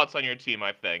bright spots on your team,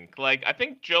 I think. I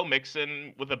think Joe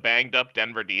Mixon with a banged up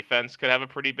Denver defense could have a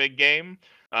pretty big game.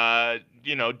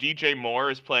 DJ Moore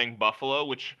is playing Buffalo,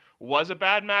 which was a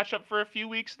bad matchup for a few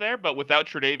weeks there, but without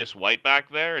Tre'Davious White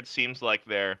back there, it seems like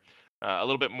they're a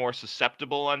little bit more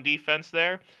susceptible on defense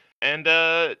there. And,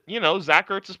 Zach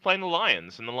Ertz is playing the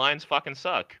Lions, and the Lions fucking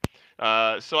suck.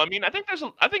 So, I mean, I think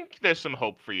there's some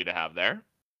hope for you to have there.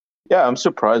 Yeah, I'm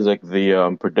surprised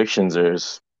the predictions are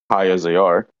as high as they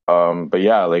are. But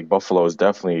yeah, Buffalo is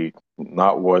definitely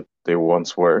not what they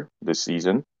once were this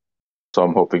season. So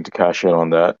I'm hoping to cash in on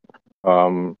that.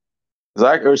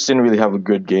 Zach Ertz didn't really have a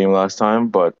good game last time,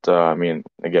 but I mean,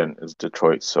 again, it's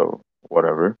Detroit, so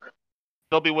whatever.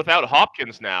 They'll be without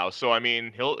Hopkins now, so I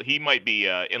mean, he might be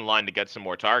in line to get some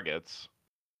more targets.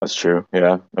 That's true.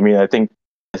 Yeah, I mean, I think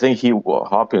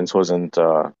Hopkins wasn't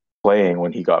playing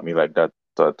when he got me like that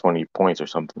 20 points or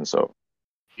something. So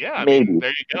Yeah, I mean, maybe, there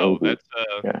you go. maybe.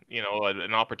 That's Yeah,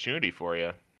 an opportunity for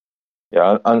you.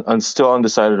 yeah. I'm still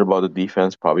undecided about the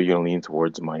defense. Probably gonna lean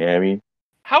towards Miami.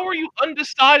 How are you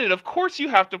undecided? Of course you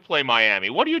have to play Miami.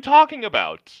 What are you talking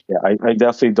about? Yeah, I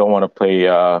definitely don't want to play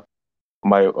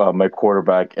my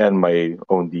quarterback and my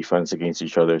own defense against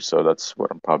each other. So that's what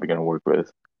I'm probably gonna work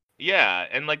with. Yeah,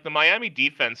 and like the Miami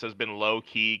defense has been low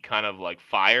key kind of like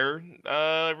fire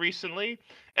recently,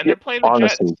 and Yeah, they're playing the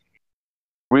Jets. honestly,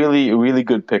 really, really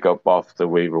good pickup off the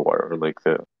waiver wire, like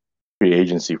the free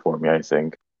agency for me. I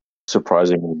think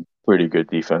surprisingly pretty good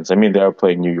defense. I mean, they are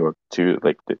playing New York too,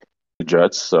 like the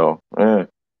Jets. So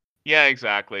Yeah,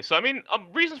 exactly. So I mean,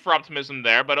 reasons for optimism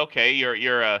there, but okay,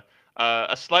 you're a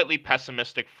slightly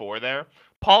pessimistic 4 there.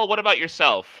 Paul, what about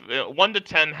yourself? 1 to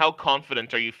 10, how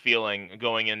confident are you feeling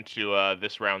going into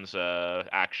this round's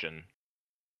action?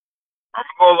 I'm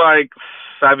gonna go like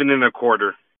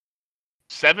 7.25.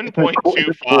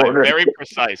 7.25, quarter. very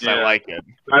precise. I Yeah, like it.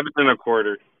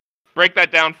 7.25. Break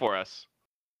that down for us.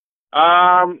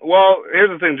 Well, here's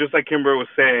the thing. Just like Kimber was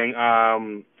saying,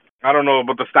 I don't know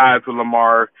about the stats with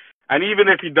Lamar, and even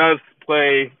if he does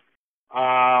play,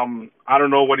 I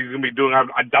don't know what he's gonna be doing.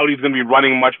 I doubt he's gonna be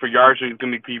running much for yards. So he's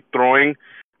gonna keep throwing.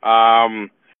 And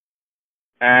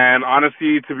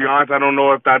honestly, to be honest, I don't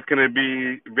know if that's gonna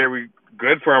be very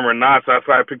good for him or not. So that's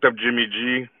why I picked up Jimmy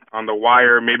G on the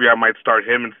wire. Maybe I might start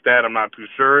him instead. I'm not too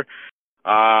sure.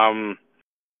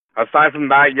 Aside from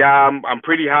that, yeah, I'm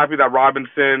pretty happy that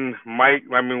Robinson might.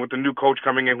 I mean, with the new coach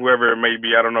coming in, whoever it may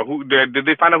be, I don't know who. Did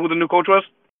they find out who the new coach was?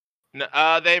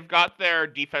 They've got their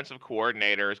defensive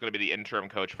coordinator is going to be the interim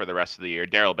coach for the rest of the year,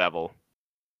 Daryl Bevel.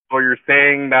 So you're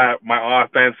saying that my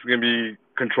offense is gonna be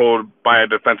controlled by a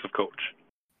defensive coach?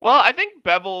 Well, I think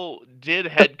Bevel did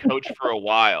head coach for a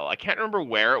while. I can't remember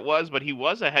where it was, but he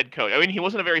was a head coach. I mean, he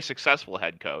wasn't a very successful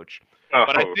head coach,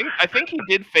 but Oh. I think he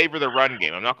did favor the run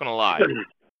game. I'm not going to lie.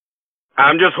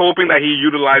 I'm just hoping that he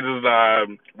utilizes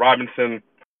Robinson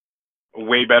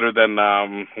way better than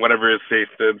whatever his face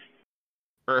did.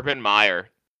 Urban Meyer.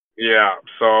 Yeah.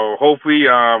 So hopefully,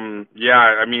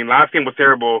 yeah. I mean, last game was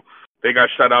terrible. They got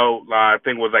shut out. I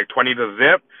think it was like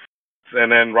 20-0,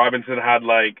 and then Robinson had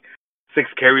like 6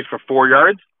 carries for 4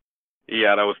 yards.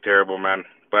 Yeah, that was terrible, man.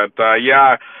 But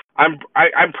yeah, I'm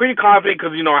pretty confident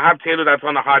because I have Taylor that's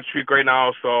on a hot streak right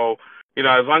now. So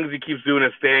as long as he keeps doing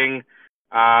his thing,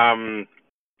 I'm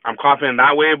confident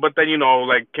that way. But then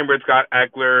like Kimbert's got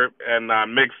Eckler and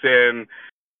Mixon.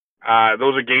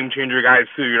 Those are game changer guys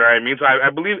too. You know what I mean? So I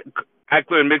believe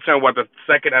Eckler and Mixon are the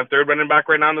second and third running back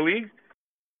right now in the league.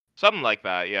 Something like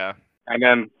that, yeah. And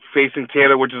then facing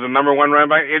Taylor, which is the number one running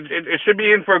back, it should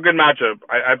be in for a good matchup.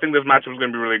 I think this matchup is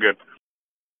going to be really good.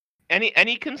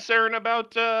 Any concern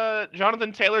about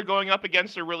Jonathan Taylor going up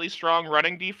against a really strong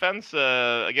running defense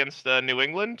against New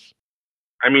England?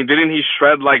 I mean, didn't he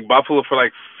shred like Buffalo for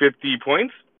like 50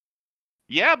 points?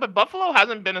 Yeah, but Buffalo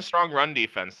hasn't been a strong run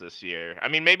defense this year. I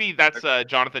mean, maybe that's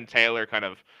Jonathan Taylor kind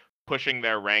of pushing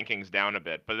their rankings down a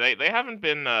bit, but they haven't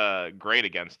been great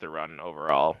against the run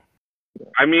overall.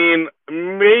 I mean,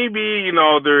 maybe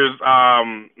there's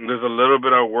a little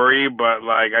bit of worry, but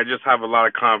like I just have a lot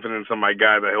of confidence in my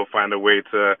guy that he'll find a way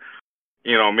to,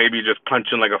 maybe just punch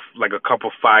in like a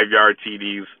couple 5-yard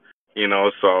TDs,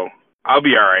 So I'll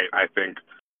be all right, I think.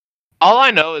 All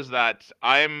I know is that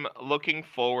I'm looking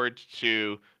forward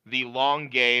to the long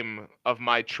game of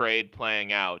my trade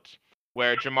playing out,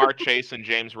 where Jamar Chase and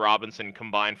James Robinson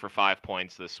combine for 5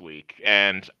 points this week.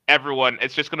 And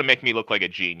it's just going to make me look like a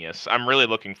genius. I'm really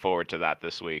looking forward to that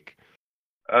this week.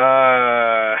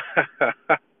 I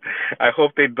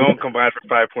hope they don't combine for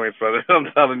 5 points, brother.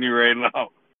 I'm telling you right now.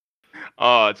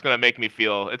 Oh, it's gonna make me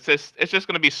feel. It's just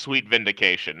gonna be sweet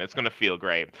vindication. It's gonna feel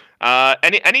great.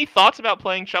 Any thoughts about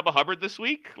playing Chuba Hubbard this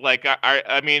week? Like,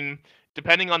 I mean,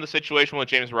 depending on the situation with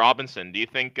James Robinson, do you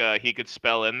think he could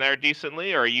spell in there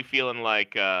decently, or are you feeling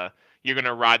like you're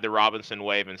gonna ride the Robinson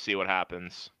wave and see what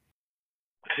happens?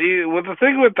 See, what the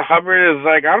thing with the Hubbard is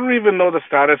like I don't even know the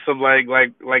status of like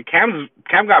Cam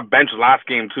got benched last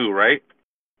game too, right?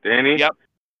 Didn't he? Yep.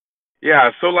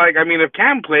 Yeah, so like I mean, if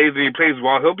Cam plays and he plays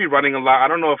well, he'll be running a lot. I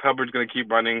don't know if Hubbard's gonna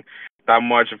keep running that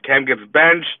much. If Cam gets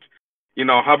benched,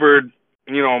 Hubbard,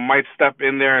 might step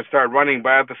in there and start running.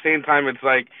 But at the same time, it's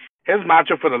like his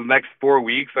matchup for the next 4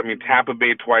 weeks. I mean, Tampa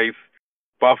Bay twice,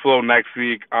 Buffalo next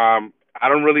week. I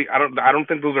don't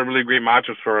think those are really great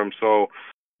matchups for him. So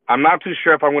I'm not too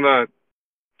sure if I'm gonna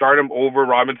start him over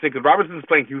Robinson because Robinson's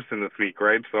playing Houston this week,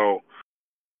 right? So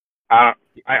I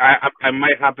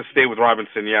might have to stay with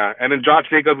Robinson, yeah. And then Josh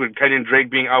Jacobs with Kenyon Drake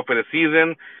being out for the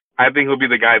season, I think he'll be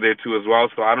the guy there too as well.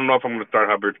 So I don't know if I'm gonna start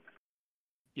Hubbard.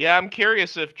 Yeah, I'm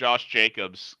curious if Josh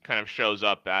Jacobs kind of shows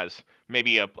up as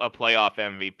maybe a playoff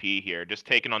MVP here, just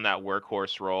taking on that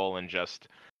workhorse role and just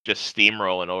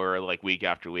steamrolling over like week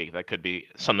after week. That could be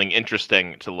something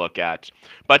interesting to look at.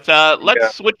 But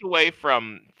let's switch away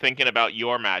from thinking about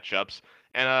your matchups.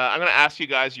 And I'm going to ask you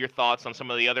guys your thoughts on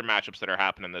some of the other matchups that are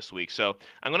happening this week. So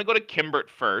I'm going to go to Kimbert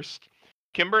first.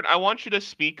 Kimbert, I want you to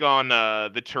speak on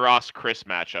the Taras Chris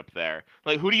matchup there.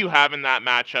 Like, who do you have in that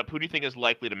matchup? Who do you think is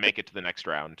likely to make it to the next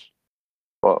round?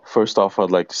 Well, first off, I'd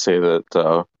like to say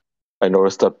that I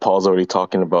noticed that Paul's already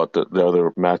talking about the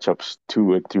other matchups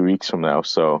 2 and 3 weeks from now,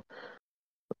 so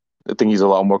I think he's a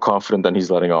lot more confident than he's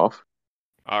letting off.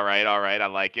 All right, I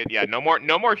like it. Yeah, no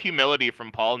more humility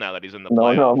from Paul now that he's in the No,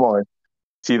 playoffs. more.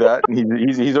 See that?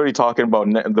 He's already talking about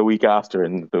the week after,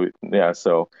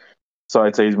 so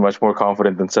I'd say he's much more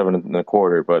confident than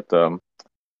 7.25. But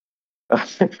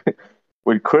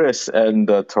with Chris and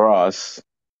Taras,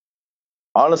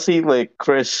 honestly, like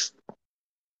Chris,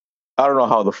 I don't know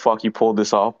how the fuck you pulled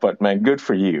this off, but man, good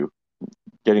for you,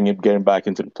 getting back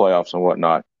into the playoffs and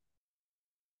whatnot.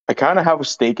 I kind of have a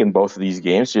stake in both of these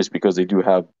games just because they do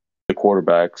have the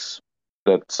quarterbacks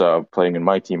that's playing in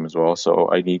my team as well. So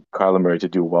I need Kyler Murray to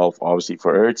do well, obviously,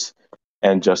 for Ertz,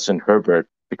 and Justin Herbert,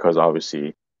 because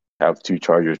obviously I have 2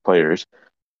 Chargers players.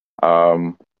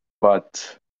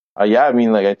 But yeah, I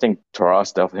mean, like, I think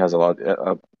Taras definitely has a lot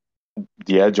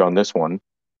the edge on this one.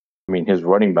 I mean, his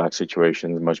running back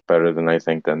situation is much better than I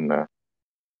think than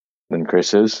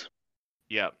Chris is.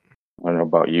 Yep. I don't know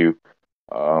about you.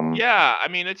 Yeah, I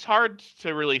mean, it's hard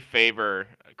to really favor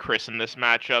Chris in this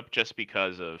matchup just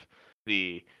because of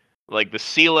the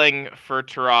ceiling for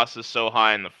Taras is so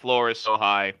high and the floor is so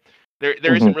high.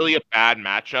 There isn't really a bad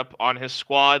matchup on his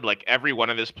squad. Like, every one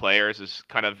of his players is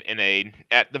kind of in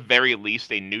at the very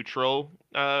least, a neutral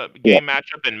game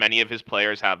matchup, and many of his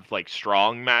players have like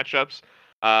strong matchups.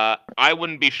 I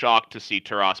wouldn't be shocked to see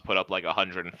Taras put up like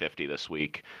 150 this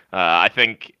week. I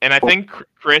think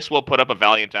Chris will put up a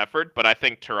valiant effort, but I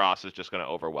think Taras is just going to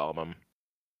overwhelm him.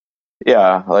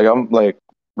 Yeah, like I'm like,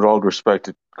 with all respect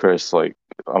to Chris, like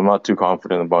I'm not too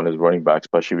confident about his running back,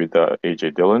 especially with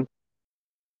AJ Dillon,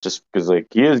 just because like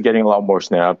he is getting a lot more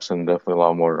snaps and definitely a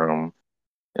lot more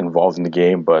involved in the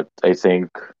game. But I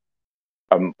think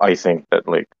that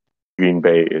like Green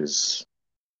Bay is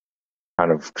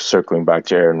kind of circling back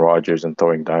to Aaron Rodgers and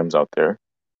throwing dimes out there.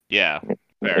 Yeah,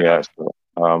 fair enough.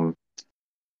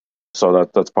 So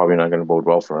that's probably not going to bode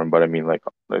well for him. But I mean, like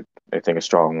I think a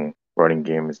strong running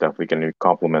game is definitely going to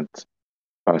complement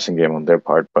passing game on their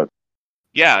part. But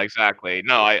yeah, exactly.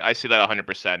 No, I see that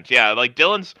 100%. Yeah, like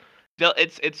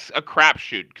it's a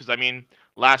crapshoot because I mean,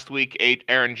 last week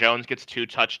Aaron Jones gets 2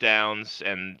 touchdowns,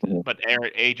 but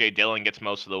AJ Dillon gets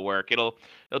most of the work. It'll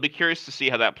be curious to see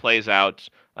how that plays out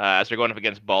as they're going up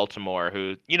against Baltimore,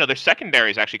 who their secondary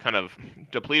is actually kind of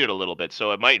depleted a little bit,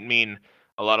 so it might mean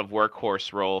a lot of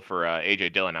workhorse role for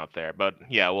AJ Dillon out there. But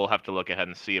yeah, we'll have to look ahead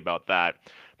and see about that.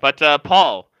 But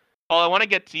Paul, I want to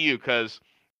get to you because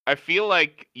I feel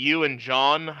like you and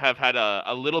John have had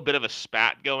a little bit of a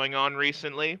spat going on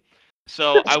recently.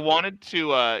 So I wanted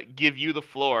to give you the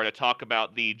floor to talk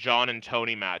about the John and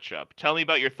Tony matchup. Tell me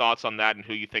about your thoughts on that and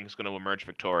who you think is going to emerge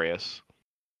victorious.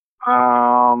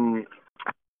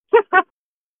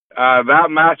 That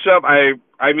matchup,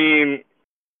 I mean,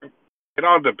 it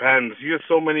all depends. You have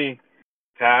so many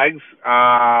tags.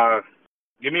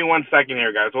 Give me 1 second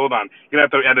here, guys. Hold on. You're gonna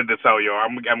have to edit this out, yo. I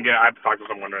have to talk to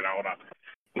someone right now. Hold on.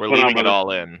 We're leaving it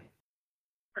all in.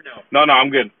 Or no? No, I'm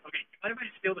good. Okay. Mind if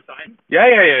I steal the sign? Yeah.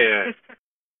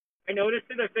 I noticed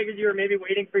it. I figured you were maybe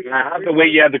waiting for you. I have to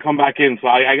wait. You have to come back in, so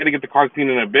I got to get the car cleaned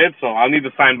in a bit. So I'll need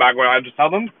to sign back. Where I just tell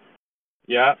them.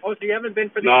 Yeah. Oh, so you haven't been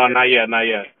for the? No, not yet.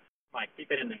 Mike,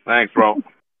 keep it in there. Thanks, bro.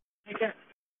 Okay.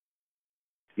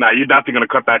 Nah, you're definitely gonna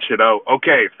cut that shit out.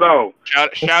 Okay, so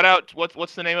shout out.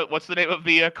 What's the name of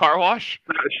the car wash?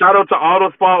 Shout out to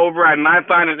Auto Spa over at 9th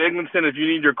Line in Eglinton. If you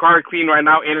need your car cleaned right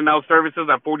now, in and out services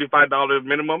at $45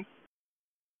 minimum.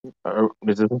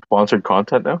 Is this sponsored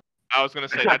content now? I was gonna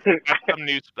say that's some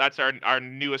news. That's our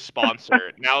newest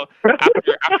sponsor. Now after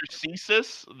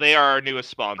CSIS, they are our newest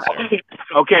sponsor.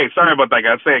 Okay, sorry about that,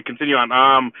 guys. Continue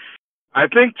on. I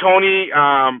think Tony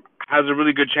has a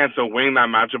really good chance of winning that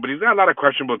matchup, but he's got a lot of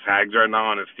questionable tags right now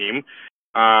on his team.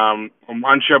 I'm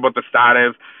unsure about the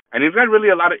status, and he's got really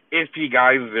a lot of iffy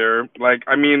guys there. Like,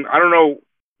 I mean, I don't know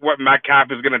what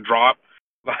Metcalf is gonna drop.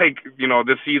 Like,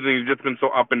 this season he's just been so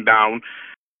up and down.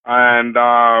 And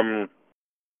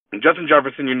Justin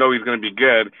Jefferson, he's gonna be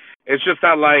good. It's just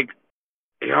that, like,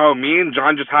 me and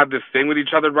John just have this thing with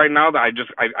each other right now that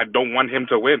I don't want him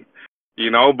to win.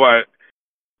 But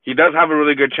he does have a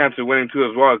really good chance of winning too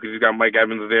as well, because he's got Mike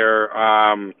Evans there.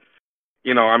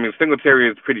 Singletary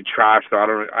is pretty trash, so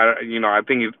I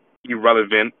think he's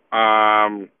irrelevant.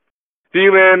 Thielen,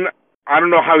 I don't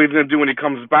know how he's gonna do when he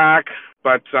comes back,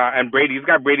 but and Brady, he's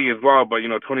got Brady as well, but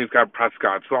Tony's got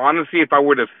Prescott. So honestly, if I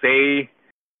were to say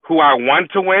who I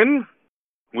want to win,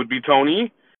 would be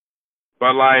Tony.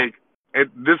 But like,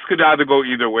 this could either go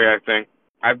either way.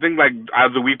 I think like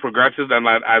as the week progresses and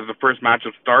like, as the first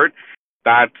matchup start,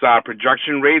 that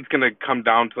projection rate's gonna come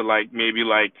down to like maybe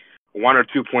like 1 or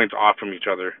 2 points off from each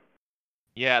other.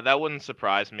 Yeah, that wouldn't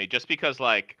surprise me. Just because,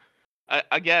 like,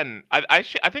 again, I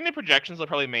think the projections will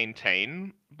probably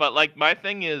maintain. But like, my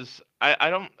thing is,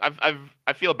 I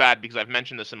feel bad because I've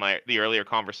mentioned this in the earlier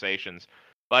conversations.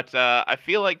 But I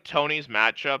feel like Tony's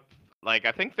matchup, like,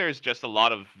 I think there's just a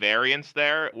lot of variance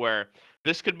there where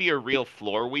this could be a real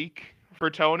floor week for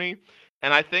Tony.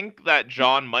 And I think that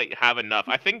John might have enough.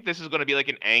 I think this is going to be like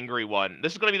an angry one.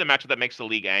 This is going to be the matchup that makes the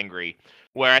league angry,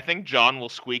 where I think John will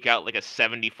squeak out like a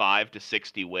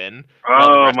 75-60 win.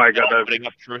 Oh my God, that's putting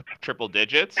up triple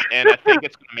digits, and I think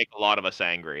it's going to make a lot of us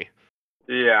angry.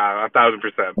 Yeah,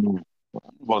 1,000%.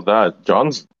 Well, that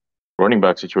John's running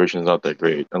back situation is not that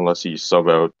great unless he sub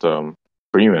out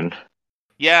Freeman.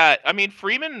 Yeah, I mean,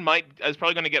 Freeman is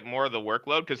probably going to get more of the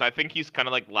workload because I think he's kind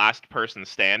of like last person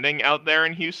standing out there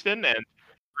in Houston. And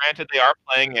granted, they are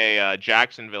playing a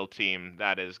Jacksonville team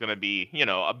that is going to be,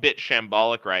 a bit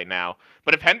shambolic right now.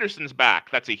 But if Henderson's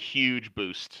back, that's a huge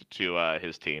boost to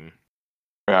his team.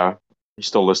 Yeah, he's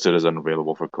still listed as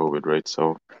unavailable for COVID, right?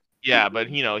 So. Yeah, but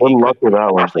he luck with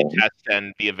that one, actually test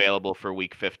and be available for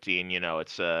week 15.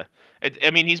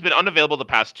 I mean, he's been unavailable the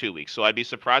past 2 weeks, so I'd be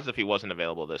surprised if he wasn't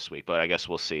available this week. But I guess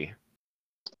we'll see.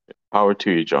 Power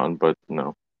to you, John, but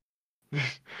no.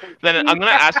 Then I'm gonna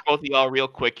ask both of y'all real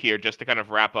quick here, just to kind of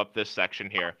wrap up this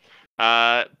section here.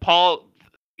 Paul,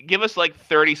 give us like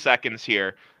 30 seconds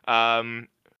here. Do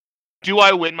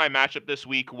I win my matchup this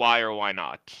week? Why or why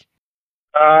not?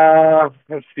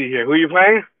 Let's see here. Who are you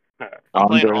playing? I'm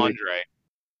playing Andre.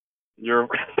 You're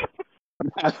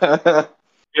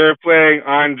playing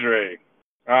Andre.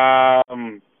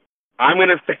 I'm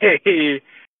gonna say,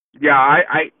 yeah.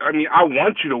 I mean, I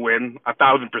want you to win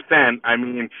 1,000%. I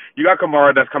mean, you got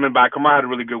Kamara that's coming back. Kamara had a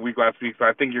really good week last week, so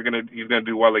I think he's gonna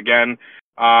do well again.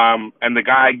 And the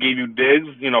guy gave you Diggs.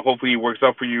 Hopefully he works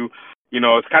out for you.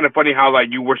 It's kind of funny how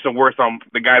like you were so worse on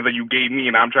the guy that you gave me,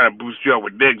 and I'm trying to boost you up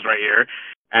with Diggs right here.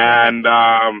 And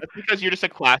that's because you're just a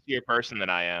classier person than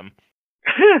I am.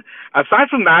 Aside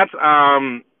from that,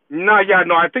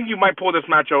 I think you might pull this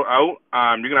matchup out.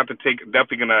 You're gonna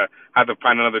have to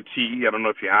find another TE. I don't know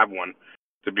if you have one,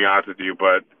 to be honest with you,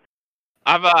 but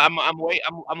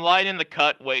I'm lying in the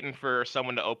cut, waiting for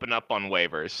someone to open up on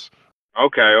waivers.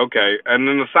 Okay. And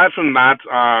then aside from that,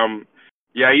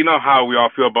 you know how we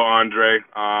all feel about Andre.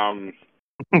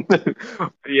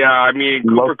 Yeah, I mean,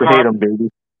 Cooper Kupp. Hate him, baby.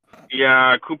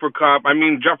 Yeah, Cooper Kupp. I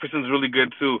mean, Jefferson's really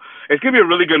good too. It's gonna be a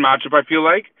really good matchup. I feel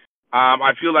like.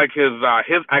 I feel like his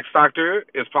X factor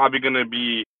is probably gonna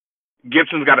be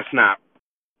Gibson's got to snap.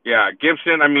 Yeah,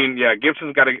 Gibson. I mean,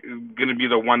 Gibson's gonna be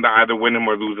the one to either win him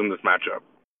or lose in this matchup.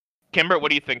 Kimber, what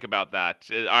do you think about that?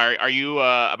 Are you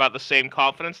about the same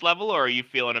confidence level, or are you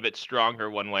feeling a bit stronger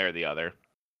one way or the other?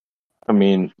 I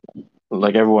mean,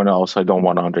 like everyone else, I don't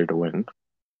want Andre to win.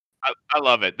 I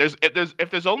love it.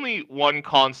 If there's only one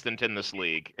constant in this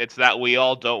league, it's that we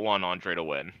all don't want Andre to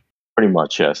win. Pretty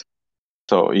much, yes.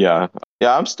 So yeah,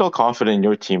 I'm still confident in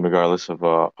your team regardless of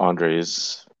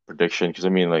Andre's prediction. Because I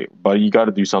mean, but you got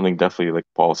to do something definitely, like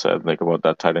Paul said, about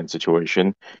that tight end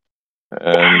situation.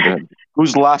 And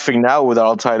who's laughing now with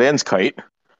our tight ends, Kite?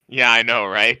 Yeah, I know,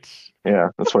 right? Yeah,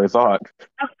 that's what I thought.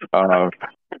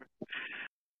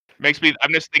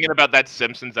 I'm just thinking about that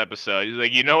Simpsons episode. He's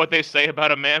like, you know what they say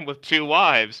about a man with 2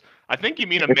 wives? I think you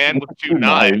mean a man with 2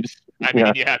 knives. I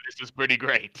mean, yeah, this is pretty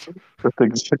great. That's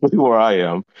exactly where I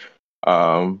am.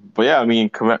 But yeah, I mean,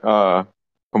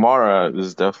 Kamara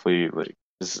is definitely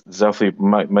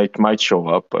might show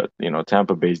up, but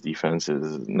Tampa Bay's defense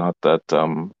is not that.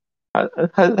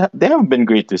 They haven't been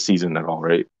great this season at all,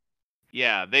 right?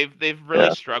 Yeah, they've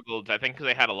really struggled. I think because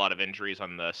they had a lot of injuries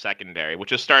on the secondary, which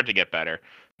has started to get better.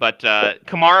 But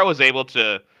Kamara was able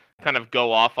to kind of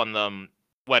go off on them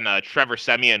when Trevor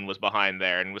Siemian was behind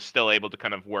there, and was still able to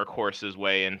kind of workhorse his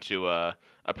way into a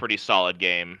pretty solid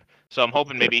game. So I'm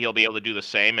hoping maybe he'll be able to do the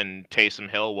same, and Taysom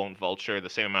Hill won't vulture the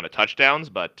same amount of touchdowns.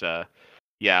 But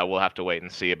yeah, we'll have to wait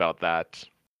and see about that.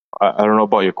 I don't know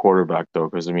about your quarterback though,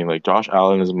 because I mean, like Josh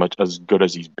Allen, as good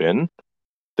as he's been,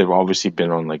 they've obviously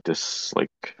been on like this, like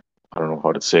I don't know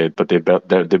how to say it, but they've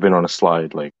been on a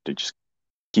slide. Like they just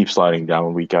keep sliding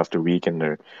down week after week,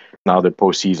 and now their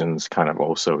postseason's kind of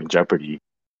also in jeopardy.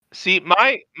 See,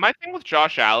 my thing with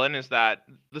Josh Allen is that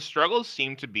the struggles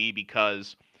seem to be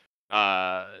because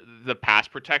the pass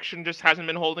protection just hasn't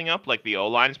been holding up. Like the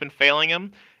O-line's been failing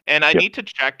him. And I Yep. need to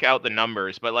check out the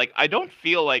numbers, but like I don't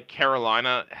feel like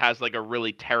Carolina has like a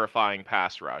really terrifying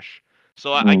pass rush.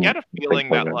 So I get a feeling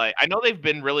that like I know they've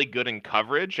been really good in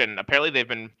coverage, and apparently they've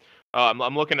been.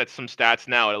 I'm looking at some stats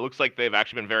now, and it looks like they've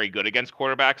actually been very good against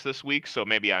quarterbacks this week. So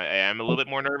maybe I am a little bit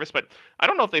more nervous, but I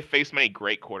don't know if they faced many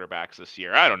great quarterbacks this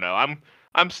year. I don't know.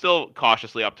 I'm still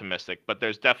cautiously optimistic, but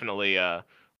there's definitely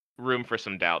room for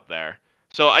some doubt there.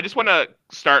 So I just want to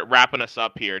start wrapping us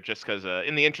up here, just because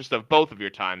in the interest of both of your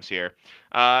times here.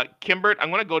 Kimbert, I'm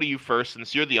going to go to you first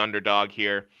since you're the underdog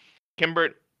here.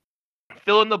 Kimbert,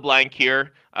 fill in the blank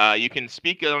here. You can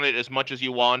speak on it as much as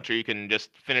you want, or you can just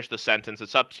finish the sentence.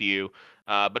 It's up to you.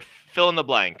 But fill in the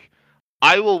blank.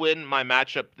 I will win my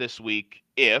matchup this week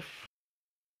if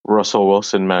Russell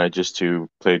Wilson manages to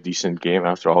play a decent game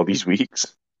after all these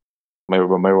weeks. My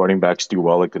running backs do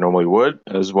well like they normally would,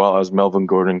 as well as Melvin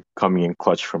Gordon coming in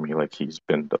clutch for me like he's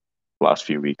been the last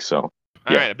few weeks. So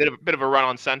All right, a bit of a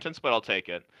run-on sentence, but I'll take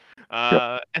it.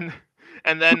 Yep.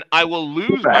 And then I will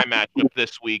lose my matchup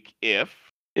this week if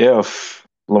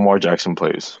Lamar Jackson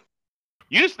plays.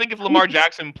 You just think if Lamar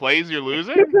Jackson plays, you're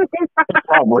losing?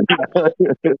 Probably.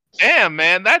 Damn,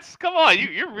 man, come on.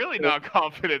 You're really not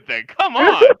confident then. Come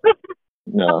on.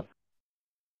 No.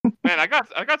 Man, I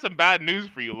got some bad news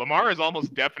for you. Lamar is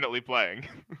almost definitely playing.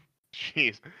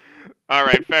 Jeez. All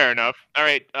right, fair enough. All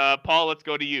right, Paul, let's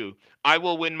go to you. I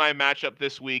will win my matchup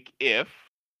this week if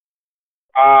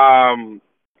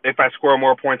I score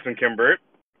more points than Kimbert.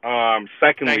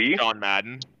 Secondly, thanks, John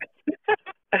Madden.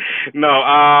 No,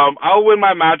 I'll win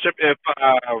my matchup if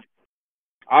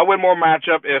I'll win more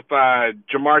matchup if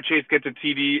Jamar Chase gets a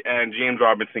TD and James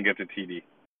Robinson gets a TD.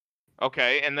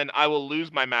 Okay, and then I will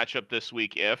lose my matchup this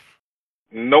week if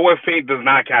Noah Fant does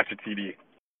not catch a TD.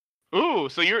 Ooh,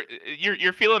 so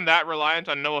you're feeling that reliant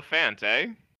on Noah Fant, eh?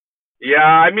 Yeah,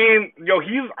 I mean,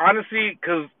 he's honestly,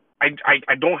 because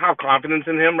I don't have confidence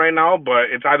in him right now, but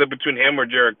it's either between him or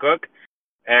Jared Cook,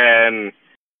 and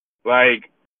like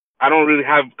I don't really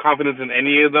have confidence in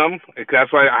any of them.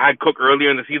 That's why I had Cook earlier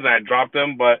in the season. I dropped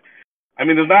him, but I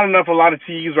mean, there's not a lot of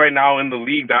TDs right now in the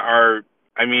league that are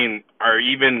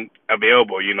even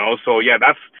available. So yeah,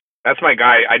 that's my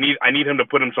guy. I need him to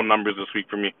put in some numbers this week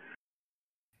for me.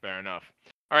 Fair enough.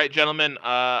 All right, gentlemen.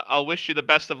 I'll wish you the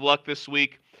best of luck this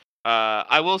week.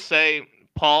 I will say,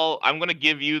 Paul, I'm going to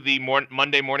give you the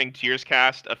Monday Morning Tears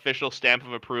Cast official stamp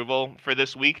of approval for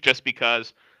this week, just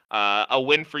because a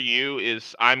win for you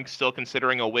is I'm still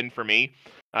considering a win for me.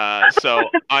 So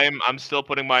I'm still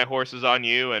putting my horses on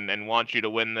you and want you to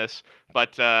win this.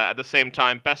 But at the same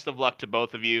time, best of luck to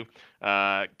both of you.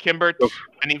 Kimbert,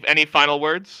 any final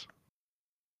words?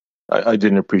 I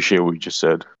didn't appreciate what you just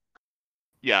said.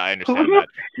 Yeah, I understand that.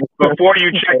 Before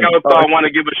you check out, though, I want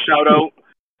to give a shout out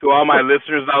to all my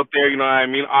listeners out there. You know what I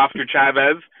mean? Oscar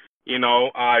Chavez,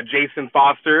 Jason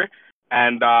Foster,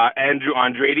 and Andrew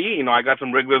Andrade. I got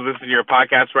some regulars listening to your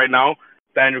podcast right now.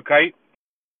 Daniel Kite.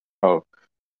 Oh,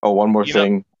 one more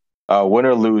thing. Win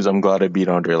or lose, I'm glad I beat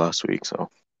Andre last week. So.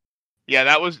 Yeah,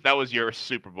 that was your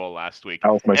Super Bowl last week.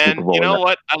 That was my Super Bowl. You know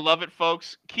what? I love it,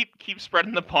 folks. Keep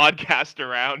spreading the podcast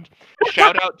around.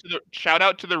 Shout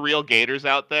out to the real Gators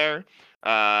out there.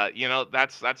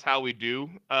 That's how we do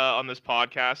on this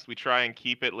podcast. We try and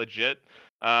keep it legit.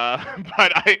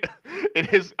 But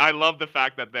I love the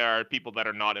fact that there are people that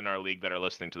are not in our league that are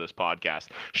listening to this podcast.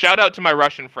 Shout out to my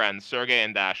Russian friends, Sergey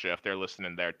and Dasha, if they're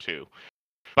listening there too.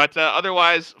 But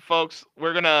otherwise, folks,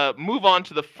 we're going to move on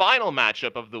to the final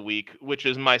matchup of the week, which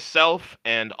is myself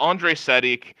and Andre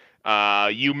Sedik.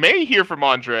 You may hear from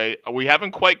Andre. We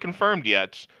haven't quite confirmed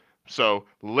yet. So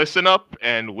listen up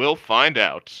and we'll find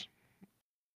out.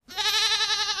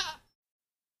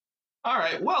 All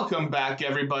right, welcome back,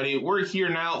 everybody. We're here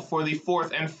now for the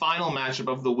fourth and final matchup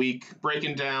of the week,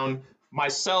 breaking down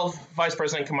myself, Vice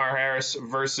President Kamar Harris,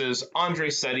 versus Andre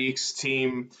Sedik's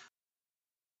team,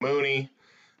 Mooney.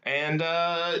 And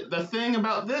the thing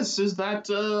about this is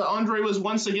that Andre was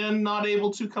once again not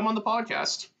able to come on the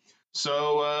podcast.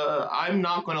 So I'm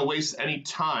not going to waste any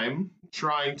time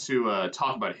trying to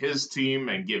talk about his team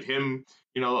and give him,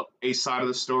 a side of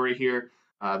the story here.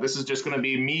 This is just going to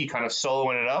be me kind of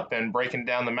soloing it up and breaking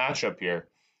down the matchup here.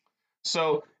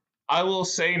 So I will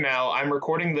say now, I'm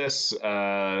recording this,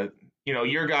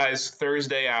 your guys'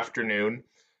 Thursday afternoon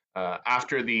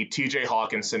after the TJ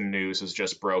Hawkinson news has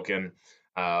just broken,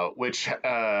 which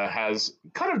has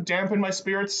kind of dampened my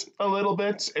spirits a little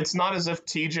bit. It's not as if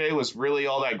TJ was really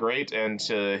all that great, and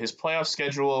his playoff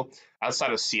schedule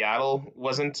outside of Seattle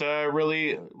wasn't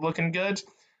really looking good.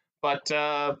 But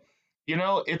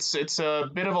it's a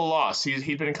bit of a loss.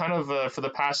 He'd been kind of for the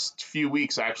past few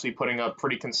weeks actually putting up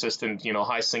pretty consistent,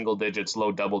 high single digits,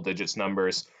 low double digits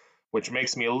numbers, which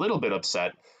makes me a little bit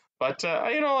upset. But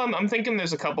I'm thinking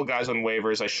there's a couple guys on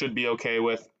waivers I should be okay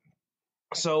with.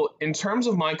 So in terms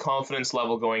of my confidence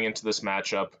level going into this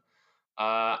matchup,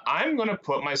 I'm gonna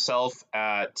put myself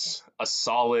at a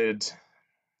solid.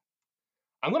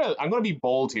 I'm gonna be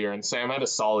bold here and say I'm at a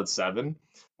solid 7,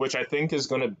 which I think is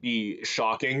gonna be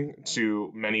shocking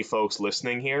to many folks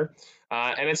listening here.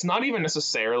 And it's not even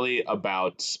necessarily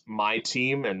about my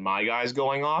team and my guys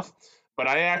going off, but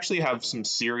I actually have some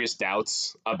serious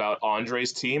doubts about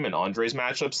Andre's team and Andre's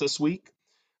matchups this week.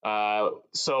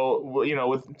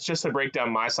 With just to break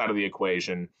down my side of the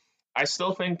equation, I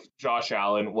still think Josh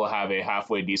Allen will have a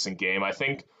halfway decent game. I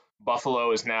think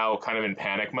Buffalo is now kind of in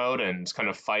panic mode and kind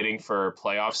of fighting for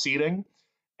playoff seeding.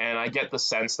 And I get the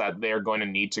sense that they're going to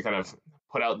need to kind of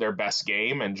put out their best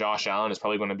game, and Josh Allen is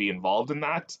probably going to be involved in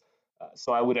that.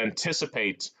 So I would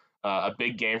anticipate a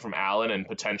big game from Allen and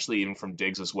potentially even from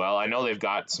Diggs as well. I know they've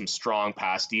got some strong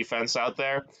pass defense out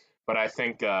there, but I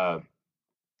think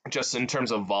just in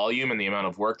terms of volume and the amount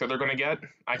of work that they're going to get,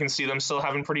 I can see them still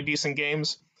having pretty decent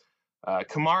games.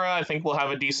 Kamara, I think, will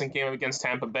have a decent game against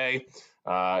Tampa Bay.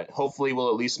 Hopefully, will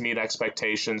at least meet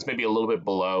expectations, maybe a little bit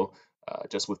below,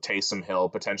 just with Taysom Hill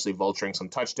potentially vulturing some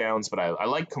touchdowns. But I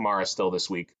like Kamara still this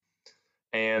week.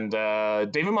 And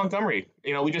David Montgomery,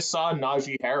 we just saw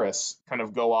Najee Harris kind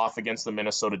of go off against the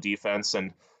Minnesota defense,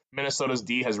 and Minnesota's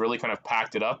D has really kind of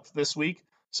packed it up this week.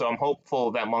 So I'm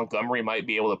hopeful that Montgomery might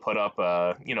be able to put up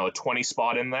a 20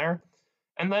 spot in there.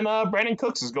 And then Brandon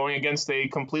Cooks is going against a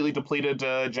completely depleted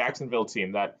Jacksonville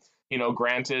team that,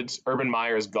 granted, Urban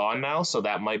Meyer is gone now, so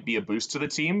that might be a boost to the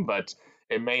team, but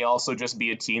it may also just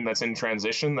be a team that's in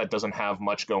transition that doesn't have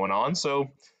much going on. So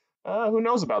who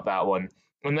knows about that one?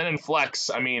 And then in flex,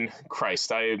 I mean,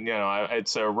 Christ,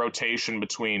 it's a rotation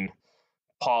between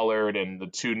Pollard and the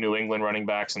 2 New England running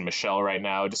backs and Michelle right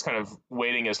now, just kind of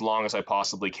waiting as long as I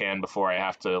possibly can before I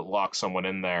have to lock someone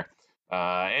in there.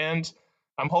 And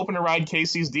I'm hoping to ride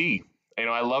Casey's D.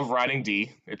 I love riding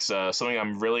D. It's something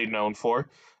I'm really known for.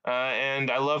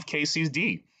 And I love Casey's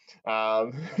D.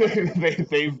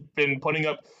 They've been putting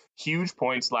up huge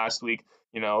points last week.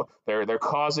 They're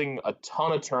causing a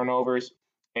ton of turnovers.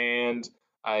 And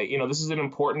this is an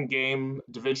important game,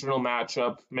 divisional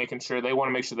matchup, making sure they want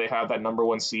to make sure they have that number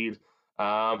 1 seed.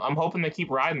 I'm hoping they keep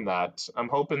riding that. I'm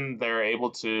hoping they're able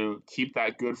to keep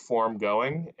that good form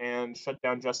going and shut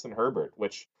down Justin Herbert,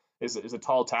 which is a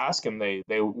tall task, and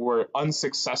they were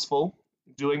unsuccessful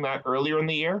doing that earlier in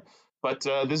the year. But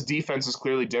this defense is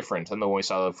clearly different than the one we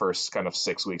saw the first kind of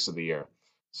 6 weeks of the year.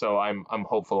 So I'm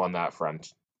hopeful on that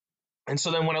front. And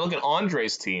so then when I look at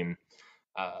Andre's team,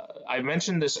 I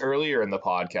mentioned this earlier in the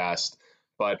podcast,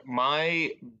 but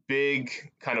my big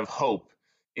kind of hope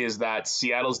is that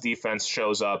Seattle's defense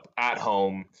shows up at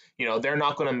home. They're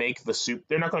not going to make the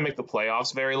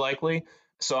playoffs very likely.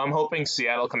 So I'm hoping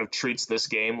Seattle kind of treats this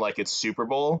game like it's Super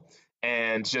Bowl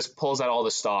and just pulls out all the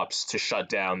stops to shut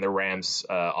down the Rams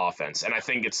offense. And I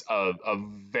think it's a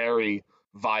very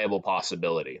viable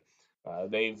possibility.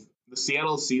 The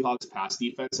Seattle Seahawks pass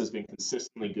defense has been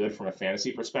consistently good from a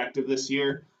fantasy perspective this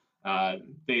year.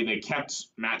 They kept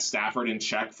Matt Stafford in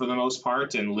check for the most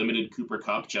part and limited Cooper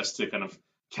Kupp just to kind of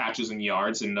catches and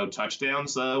yards and no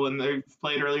touchdowns when they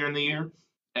played earlier in the year.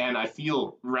 And I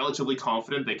feel relatively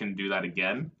confident they can do that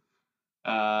again.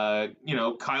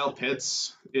 Kyle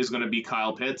Pitts is going to be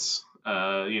Kyle Pitts.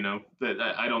 I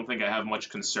don't think I have much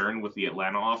concern with the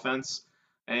Atlanta offense.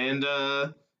 And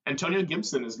Antonio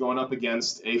Gibson is going up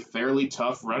against a fairly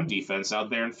tough run defense out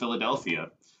there in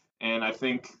Philadelphia. And I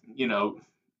think, it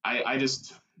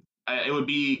would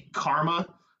be karma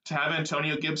to have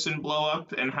Antonio Gibson blow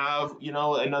up and have,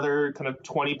 another kind of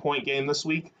 20-point game this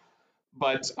week.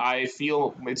 But I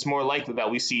feel it's more likely that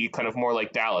we see kind of more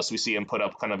like Dallas. We see him put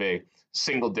up kind of a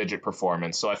single-digit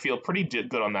performance. So I feel pretty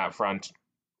good on that front.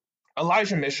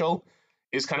 Elijah Mitchell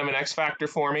is kind of an X factor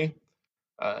for me.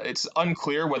 It's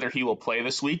unclear whether he will play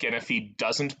this week. And if he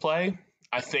doesn't play,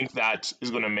 I think that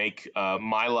is going to make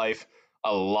my life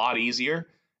a lot easier.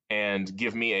 and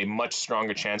give me a much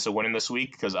stronger chance of winning this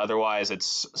week, because otherwise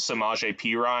it's Samaje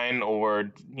Perine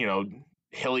or,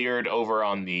 Hilliard over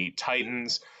on the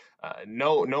Titans.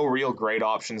 No real great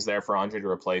options there for Andre to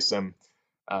replace him.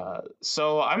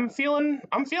 So I'm feeling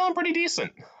pretty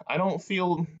decent. I don't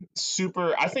feel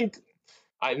super. I think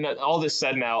all this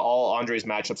said now, all Andre's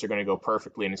matchups are going to go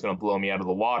perfectly, and he's going to blow me out of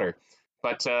the water.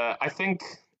 But I think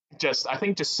just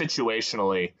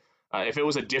situationally, if it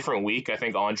was a different week, I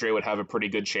think Andre would have a pretty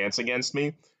good chance against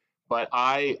me. But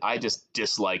I just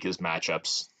dislike his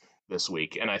matchups this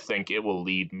week, and I think it will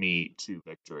lead me to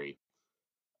victory.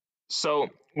 So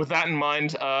with that in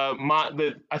mind,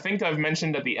 I think I've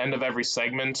mentioned at the end of every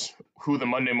segment who the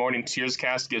Monday Morning Tears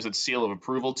Cast gives its seal of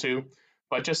approval to.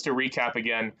 But just to recap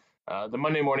again, the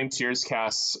Monday Morning Tears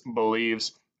Cast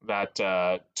believes that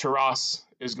Taras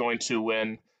is going to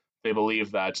win. They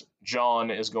believe that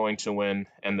John is going to win,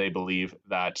 and they believe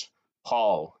that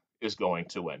Paul is going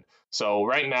to win. So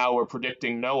right now we're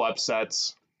predicting no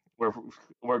upsets.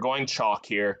 We're going chalk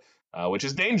here, which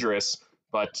is dangerous,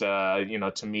 but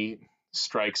to me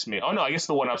strikes me. Oh no, I guess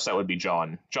the one upset would be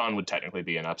John. John would technically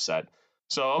be an upset.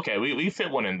 So okay, we fit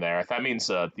one in there. That means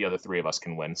the other three of us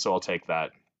can win. So I'll take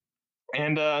that.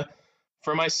 And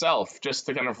for myself, just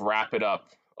to kind of wrap it up,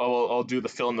 I'll do the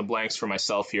fill in the blanks for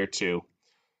myself here too.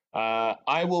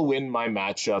 I will win my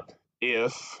matchup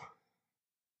if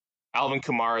Alvin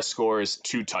Kamara scores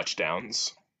 2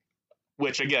 touchdowns,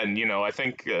 which again, I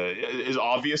think is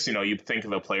obvious. You think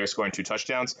of a player scoring 2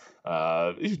 touchdowns.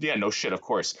 Yeah, no shit, of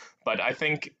course. But I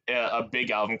think a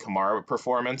big Alvin Kamara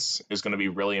performance is going to be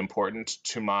really important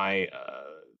to my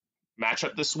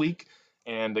matchup this week.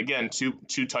 And again,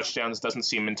 two touchdowns doesn't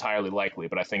seem entirely likely,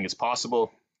 but I think it's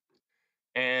possible.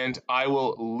 And I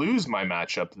will lose my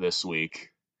matchup this week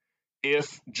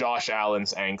if Josh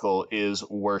Allen's ankle is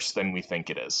worse than we think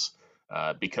it is.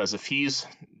 Because if he's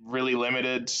really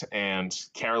limited and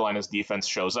Carolina's defense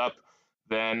shows up,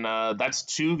 then that's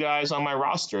 2 guys on my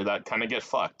roster that kind of get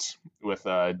fucked, with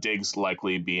Diggs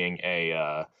likely being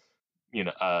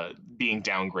being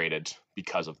downgraded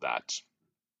because of that.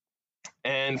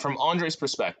 And from Andre's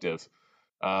perspective,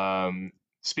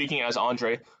 speaking as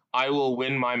Andre, I will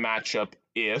win my matchup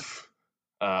if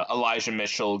Elijah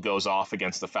Mitchell goes off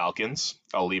against the Falcons.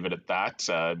 I'll leave it at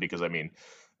that because,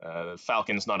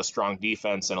 Falcons not a strong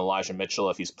defense, and Elijah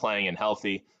Mitchell, if he's playing and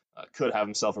healthy, could have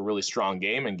himself a really strong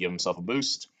game and give himself a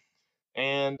boost.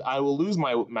 And I will lose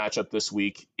my matchup this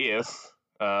week if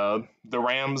the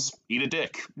Rams eat a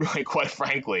dick, quite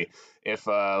frankly. If,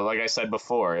 like I said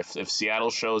before, if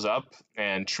Seattle shows up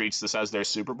and treats this as their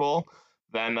Super Bowl,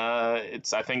 then I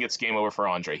think it's game over for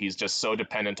Andre. He's just so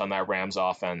dependent on that Rams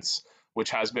offense,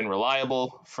 which has been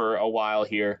reliable for a while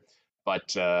here.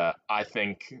 But I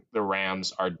think the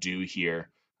Rams are due here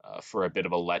for a bit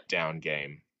of a letdown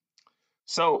game.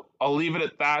 So I'll leave it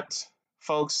at that,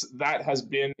 folks. That has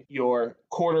been your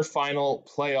quarterfinal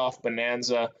playoff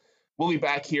bonanza. We'll be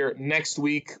back here next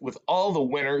week with all the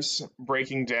winners,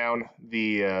 breaking down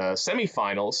the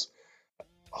semifinals.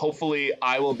 Hopefully,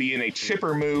 I will be in a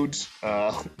chipper mood,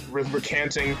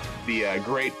 recanting the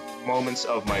great moments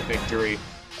of my victory.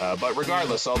 But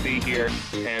regardless, I'll be here.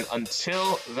 And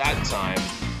until that time,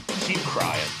 keep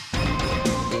crying.